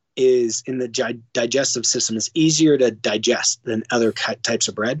bread is in the digestive system. It's easier to digest than other types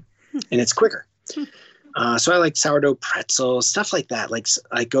of bread, and it's quicker. So I like sourdough pretzels, stuff like that. Like,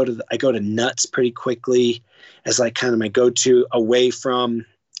 I go to nuts pretty quickly as like kind of my go-to away from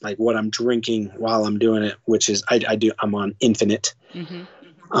like what I'm drinking while I'm doing it, which is I'm on Infinite.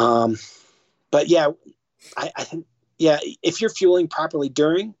 Mm-hmm. But yeah, I think, if you're fueling properly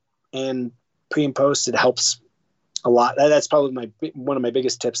during and pre and post, it helps a lot. That's probably one of my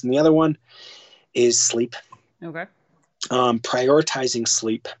biggest tips. And the other one is sleep. Okay. Prioritizing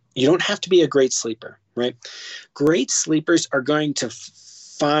sleep. You don't have to be a great sleeper, right? Great sleepers are going to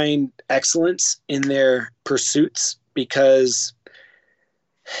find excellence in their pursuits because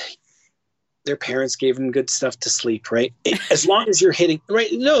their parents gave them good stuff to sleep, right? As long as you're hitting, right?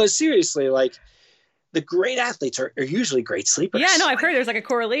 No, seriously, like, the great athletes are usually great sleepers. Yeah, no, I've heard there's like a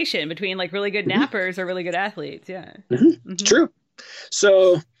correlation between like really good nappers or really good athletes. Yeah. Mm-hmm. Mm-hmm. True.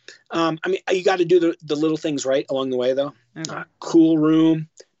 So I mean, you got to do the little things right along the way, though. Okay. Cool room,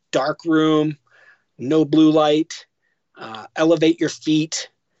 dark room, no blue light, elevate your feet,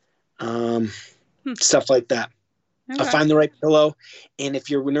 stuff like that. Okay. Find the right pillow. And if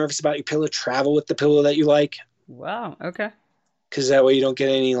you're nervous about your pillow, travel with the pillow that you like. Wow. Okay. Because that way you don't get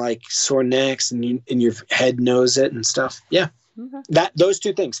any like sore necks and your head knows it and stuff. Yeah. Okay. Those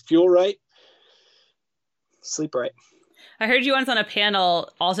two things, fuel right, sleep right. I heard you once on a panel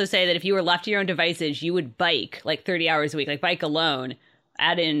also say that if you were left to your own devices, you would bike like 30 hours a week, like bike alone,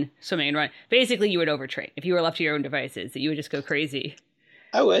 add in swimming and running. Basically, you would overtrain if you were left to your own devices, that you would just go crazy.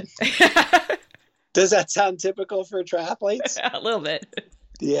 I would. Does that sound typical for triathletes? A little bit.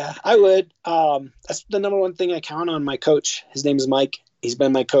 Yeah, I would. That's the number one thing I count on my coach. His name is Mike. He's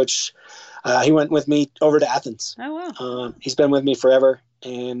been my coach. He went with me over to Athens. Oh, wow. He's been with me forever.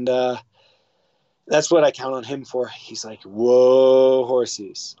 And that's what I count on him for. He's like, whoa,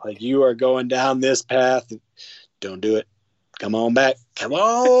 horses. Like, you are going down this path. Don't do it. Come on back. Come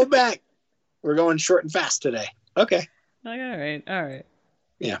on back. We're going short and fast today. Okay. Like, all right. All right.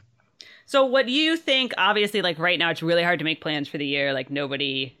 Yeah. So what do you think, obviously, like right now, it's really hard to make plans for the year, like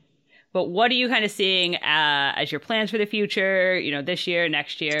nobody, but what are you kind of seeing as your plans for the future, you know, this year,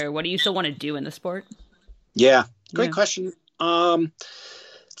 next year? What do you still want to do in the sport? Yeah. Great question.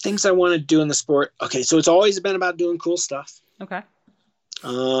 Things I want to do in the sport. Okay. So it's always been about doing cool stuff. Okay.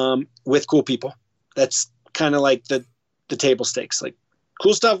 With cool people. That's kind of like the table stakes, like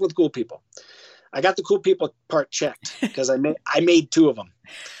cool stuff with cool people. I got the cool people part checked because I made 2 of them.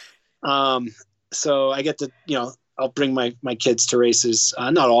 So I get to, you know, I'll bring my kids to races.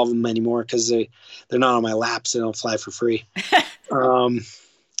 Not all of them anymore because they're not on my lap, so they don't fly for free.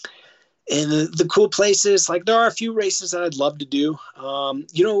 And the cool places, like there are a few races that I'd love to do.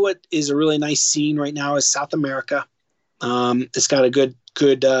 You know what is a really nice scene right now is South America. It's got a good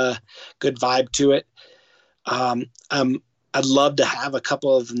vibe to it. I'd love to have a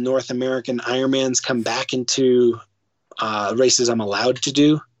couple of North American Ironmans come back into races I'm allowed to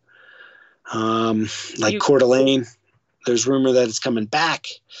do. Like Coeur d'Alene, there's rumor that it's coming back.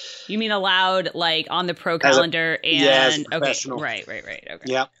 You mean allowed, like on the pro calendar as and a professional. Okay, right. Okay.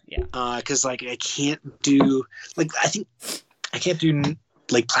 Yeah. Because like I can't do Lake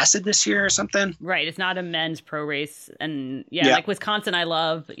Placid this year or something. Right, it's not a men's pro race, and like Wisconsin, I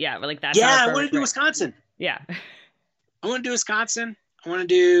love. Yeah, like that. Yeah, I want to do Wisconsin. Yeah, I want to do Wisconsin. I want to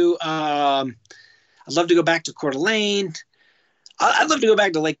do. I'd love to go back to Coeur d'Alene. I'd love to go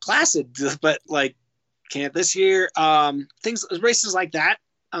back to Lake Placid, but like can't this year. Races like that,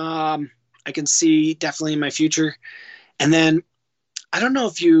 I can see definitely in my future. And then I don't know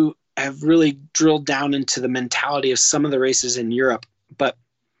if you have really drilled down into the mentality of some of the races in Europe, but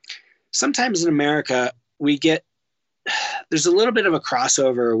sometimes in America there's a little bit of a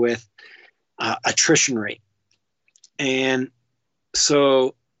crossover with attrition rate. And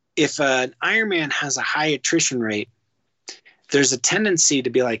so if an Ironman has a high attrition rate, there's a tendency to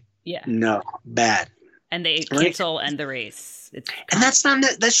be like, no, bad. And they cancel and the race. And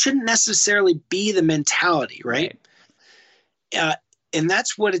that shouldn't necessarily be the mentality, right? And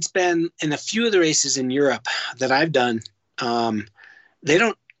that's what it's been in a few of the races in Europe that I've done. They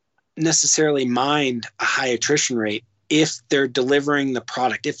don't necessarily mind a high attrition rate if they're delivering the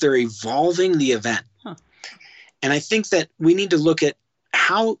product, if they're evolving the event. Huh. And I think that we need to look at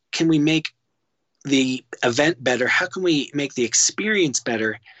how can we make the event better? How can we make the experience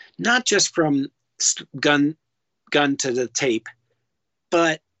better? Not just from gun to the tape,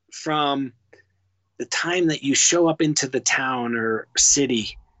 but from the time that you show up into the town or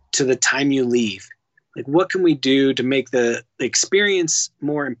city to the time you leave. Like, what can we do to make the experience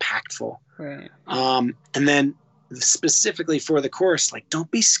more impactful? Right. And then specifically for the course, like,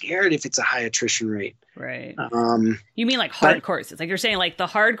 don't be scared if it's a high attrition rate. Right. You mean like hard courses? Like you're saying, like the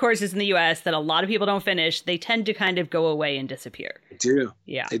hard courses in the U.S. that a lot of people don't finish, they tend to kind of go away and disappear. They do.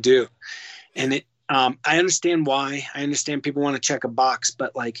 Yeah, they do. And I understand why. I understand people want to check a box,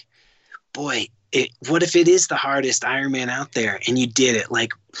 but like, boy, what if it is the hardest Ironman out there and you did it?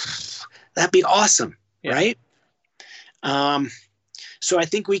 Like, that'd be awesome, right? So I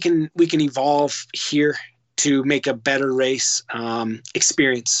think we can evolve here to make a better race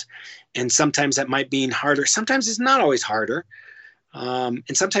experience. And sometimes that might mean harder. Sometimes it's not always harder. And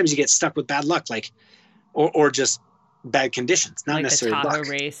sometimes you get stuck with bad luck, like, or just bad conditions, not like necessarily the Tahoe luck.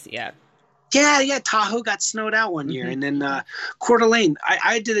 Race. Yeah. Tahoe got snowed out one year. And then Coeur d'Alene,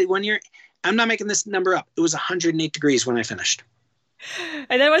 I did it one year. I'm not making this number up. It was 108 degrees when I finished.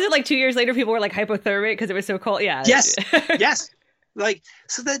 And then was it like 2 years later, people were like hypothermic because it was so cold? Yeah. Yes. Yes. Like,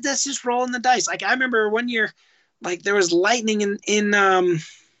 so that's just rolling the dice. Like I remember one year, like there was lightning in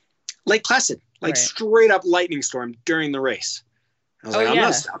Lake Placid, like straight up lightning storm during the race. I was I'm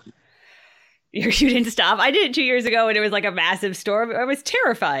not stopping. You didn't stop. I did it 2 years ago, and it was like a massive storm. I was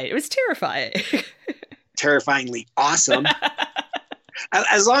terrified. It was terrifying. Terrifyingly awesome.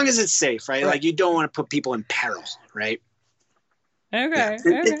 As long as it's safe, right? Like you don't want to put people in peril, right? Okay.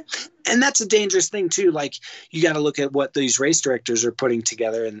 Yeah. And that's a dangerous thing too. Like you got to look at what these race directors are putting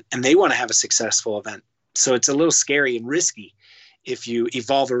together, and they want to have a successful event. So it's a little scary and risky if you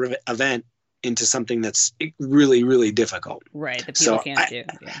evolve an event into something that's really, really difficult. Right. That people can't do.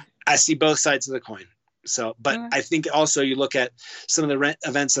 Yeah. I see both sides of the coin. So, but I think also you look at some of the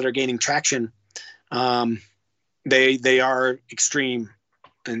events that are gaining traction. They are extreme,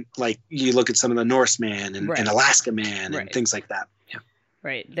 and like you look at some of the Norseman and Alaska Man and things like that. Yeah.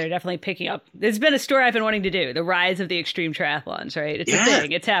 Right. They're definitely picking up. There's been a story I've been wanting to do, the rise of the extreme triathlons, right? It's a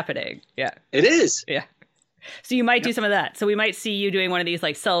thing. It's happening. Yeah. It is. Yeah. So you might do some of that. So we might see you doing one of these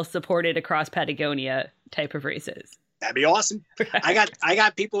like self-supported across Patagonia type of races. That'd be awesome. I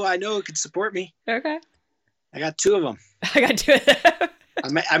got people I know who could support me. Okay. I got 2 of them. I got 2 of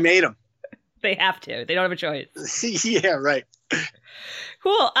them. I made them. They have to. They don't have a choice. Yeah, right.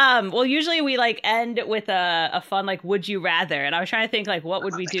 Cool. Well, usually we like end with a fun like would you rather, and I was trying to think like what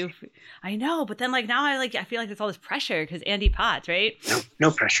would we do? I know, but then like now I feel like there's all this pressure because Andy Potts, right? No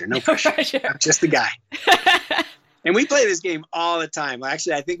pressure. I'm just the guy. And we play this game all the time.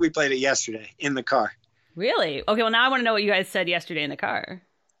 Actually, I think we played it yesterday in the car. Really? Okay. Well, now I want to know what you guys said yesterday in the car.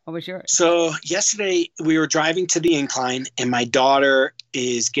 What was yours? So yesterday we were driving to the incline, and my daughter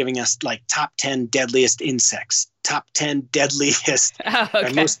is giving us like top 10 deadliest insects, top 10 deadliest,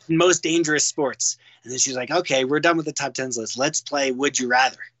 most dangerous sports. And then she's like, okay, we're done with the top 10s list. Let's play Would You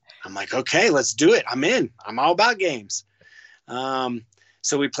Rather. I'm like, okay, let's do it. I'm in. I'm all about games.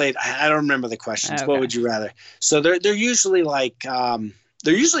 So we played, I don't remember the questions. Okay. What would you rather? So they're usually like,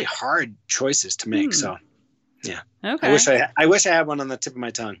 they're usually hard choices to make. So yeah. Okay. I wish I had one on the tip of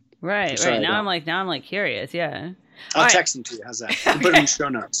my tongue. Right. Now I'm like curious. Yeah. I'll text them to you. How's that? We'll put them in the show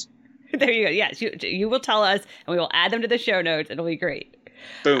notes. There you go. Yes, you will tell us, and we will add them to the show notes. It'll be great.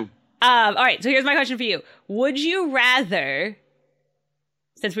 Boom. All right. So here's my question for you: would you rather,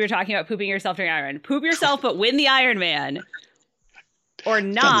 since we were talking about pooping yourself during Ironman, poop yourself but win the Ironman, or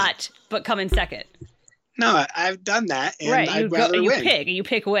not but come in second? No, I've done that, and right. I'd rather win. You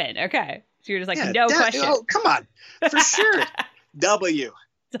pick win. Okay. So you're just like, no question. Oh, come on. For sure. W.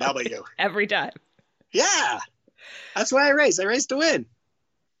 Every time. Yeah. That's why I race. I race to win.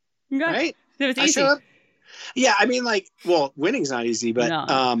 Okay. Right? It was easy. Yeah, I mean, like, well, winning's not easy, but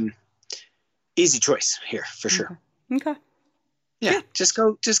easy choice here for sure. Okay. Yeah. Just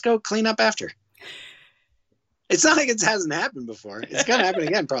go clean up after. It's not like it hasn't happened before. It's going to happen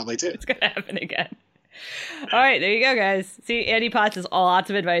again, probably, too. It's going to happen again. All right, there you go, guys. See, Andy Potts has lots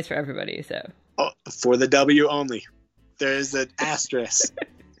of advice for everybody. So for the W only. There's an asterisk.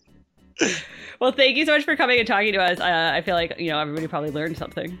 Well, thank you so much for coming and talking to us. I feel like everybody probably learned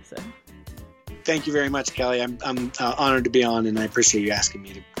something. So thank you very much, Kelly. I'm honored to be on, and I appreciate you asking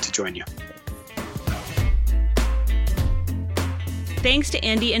me to join you. Thanks to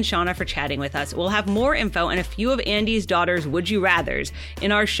Andy and Shauna for chatting with us. We'll have more info and a few of Andy's daughter's Would You Rathers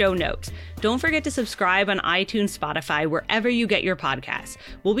in our show notes. Don't forget to subscribe on iTunes, Spotify, wherever you get your podcasts.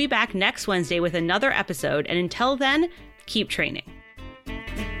 We'll be back next Wednesday with another episode, and until then, keep training.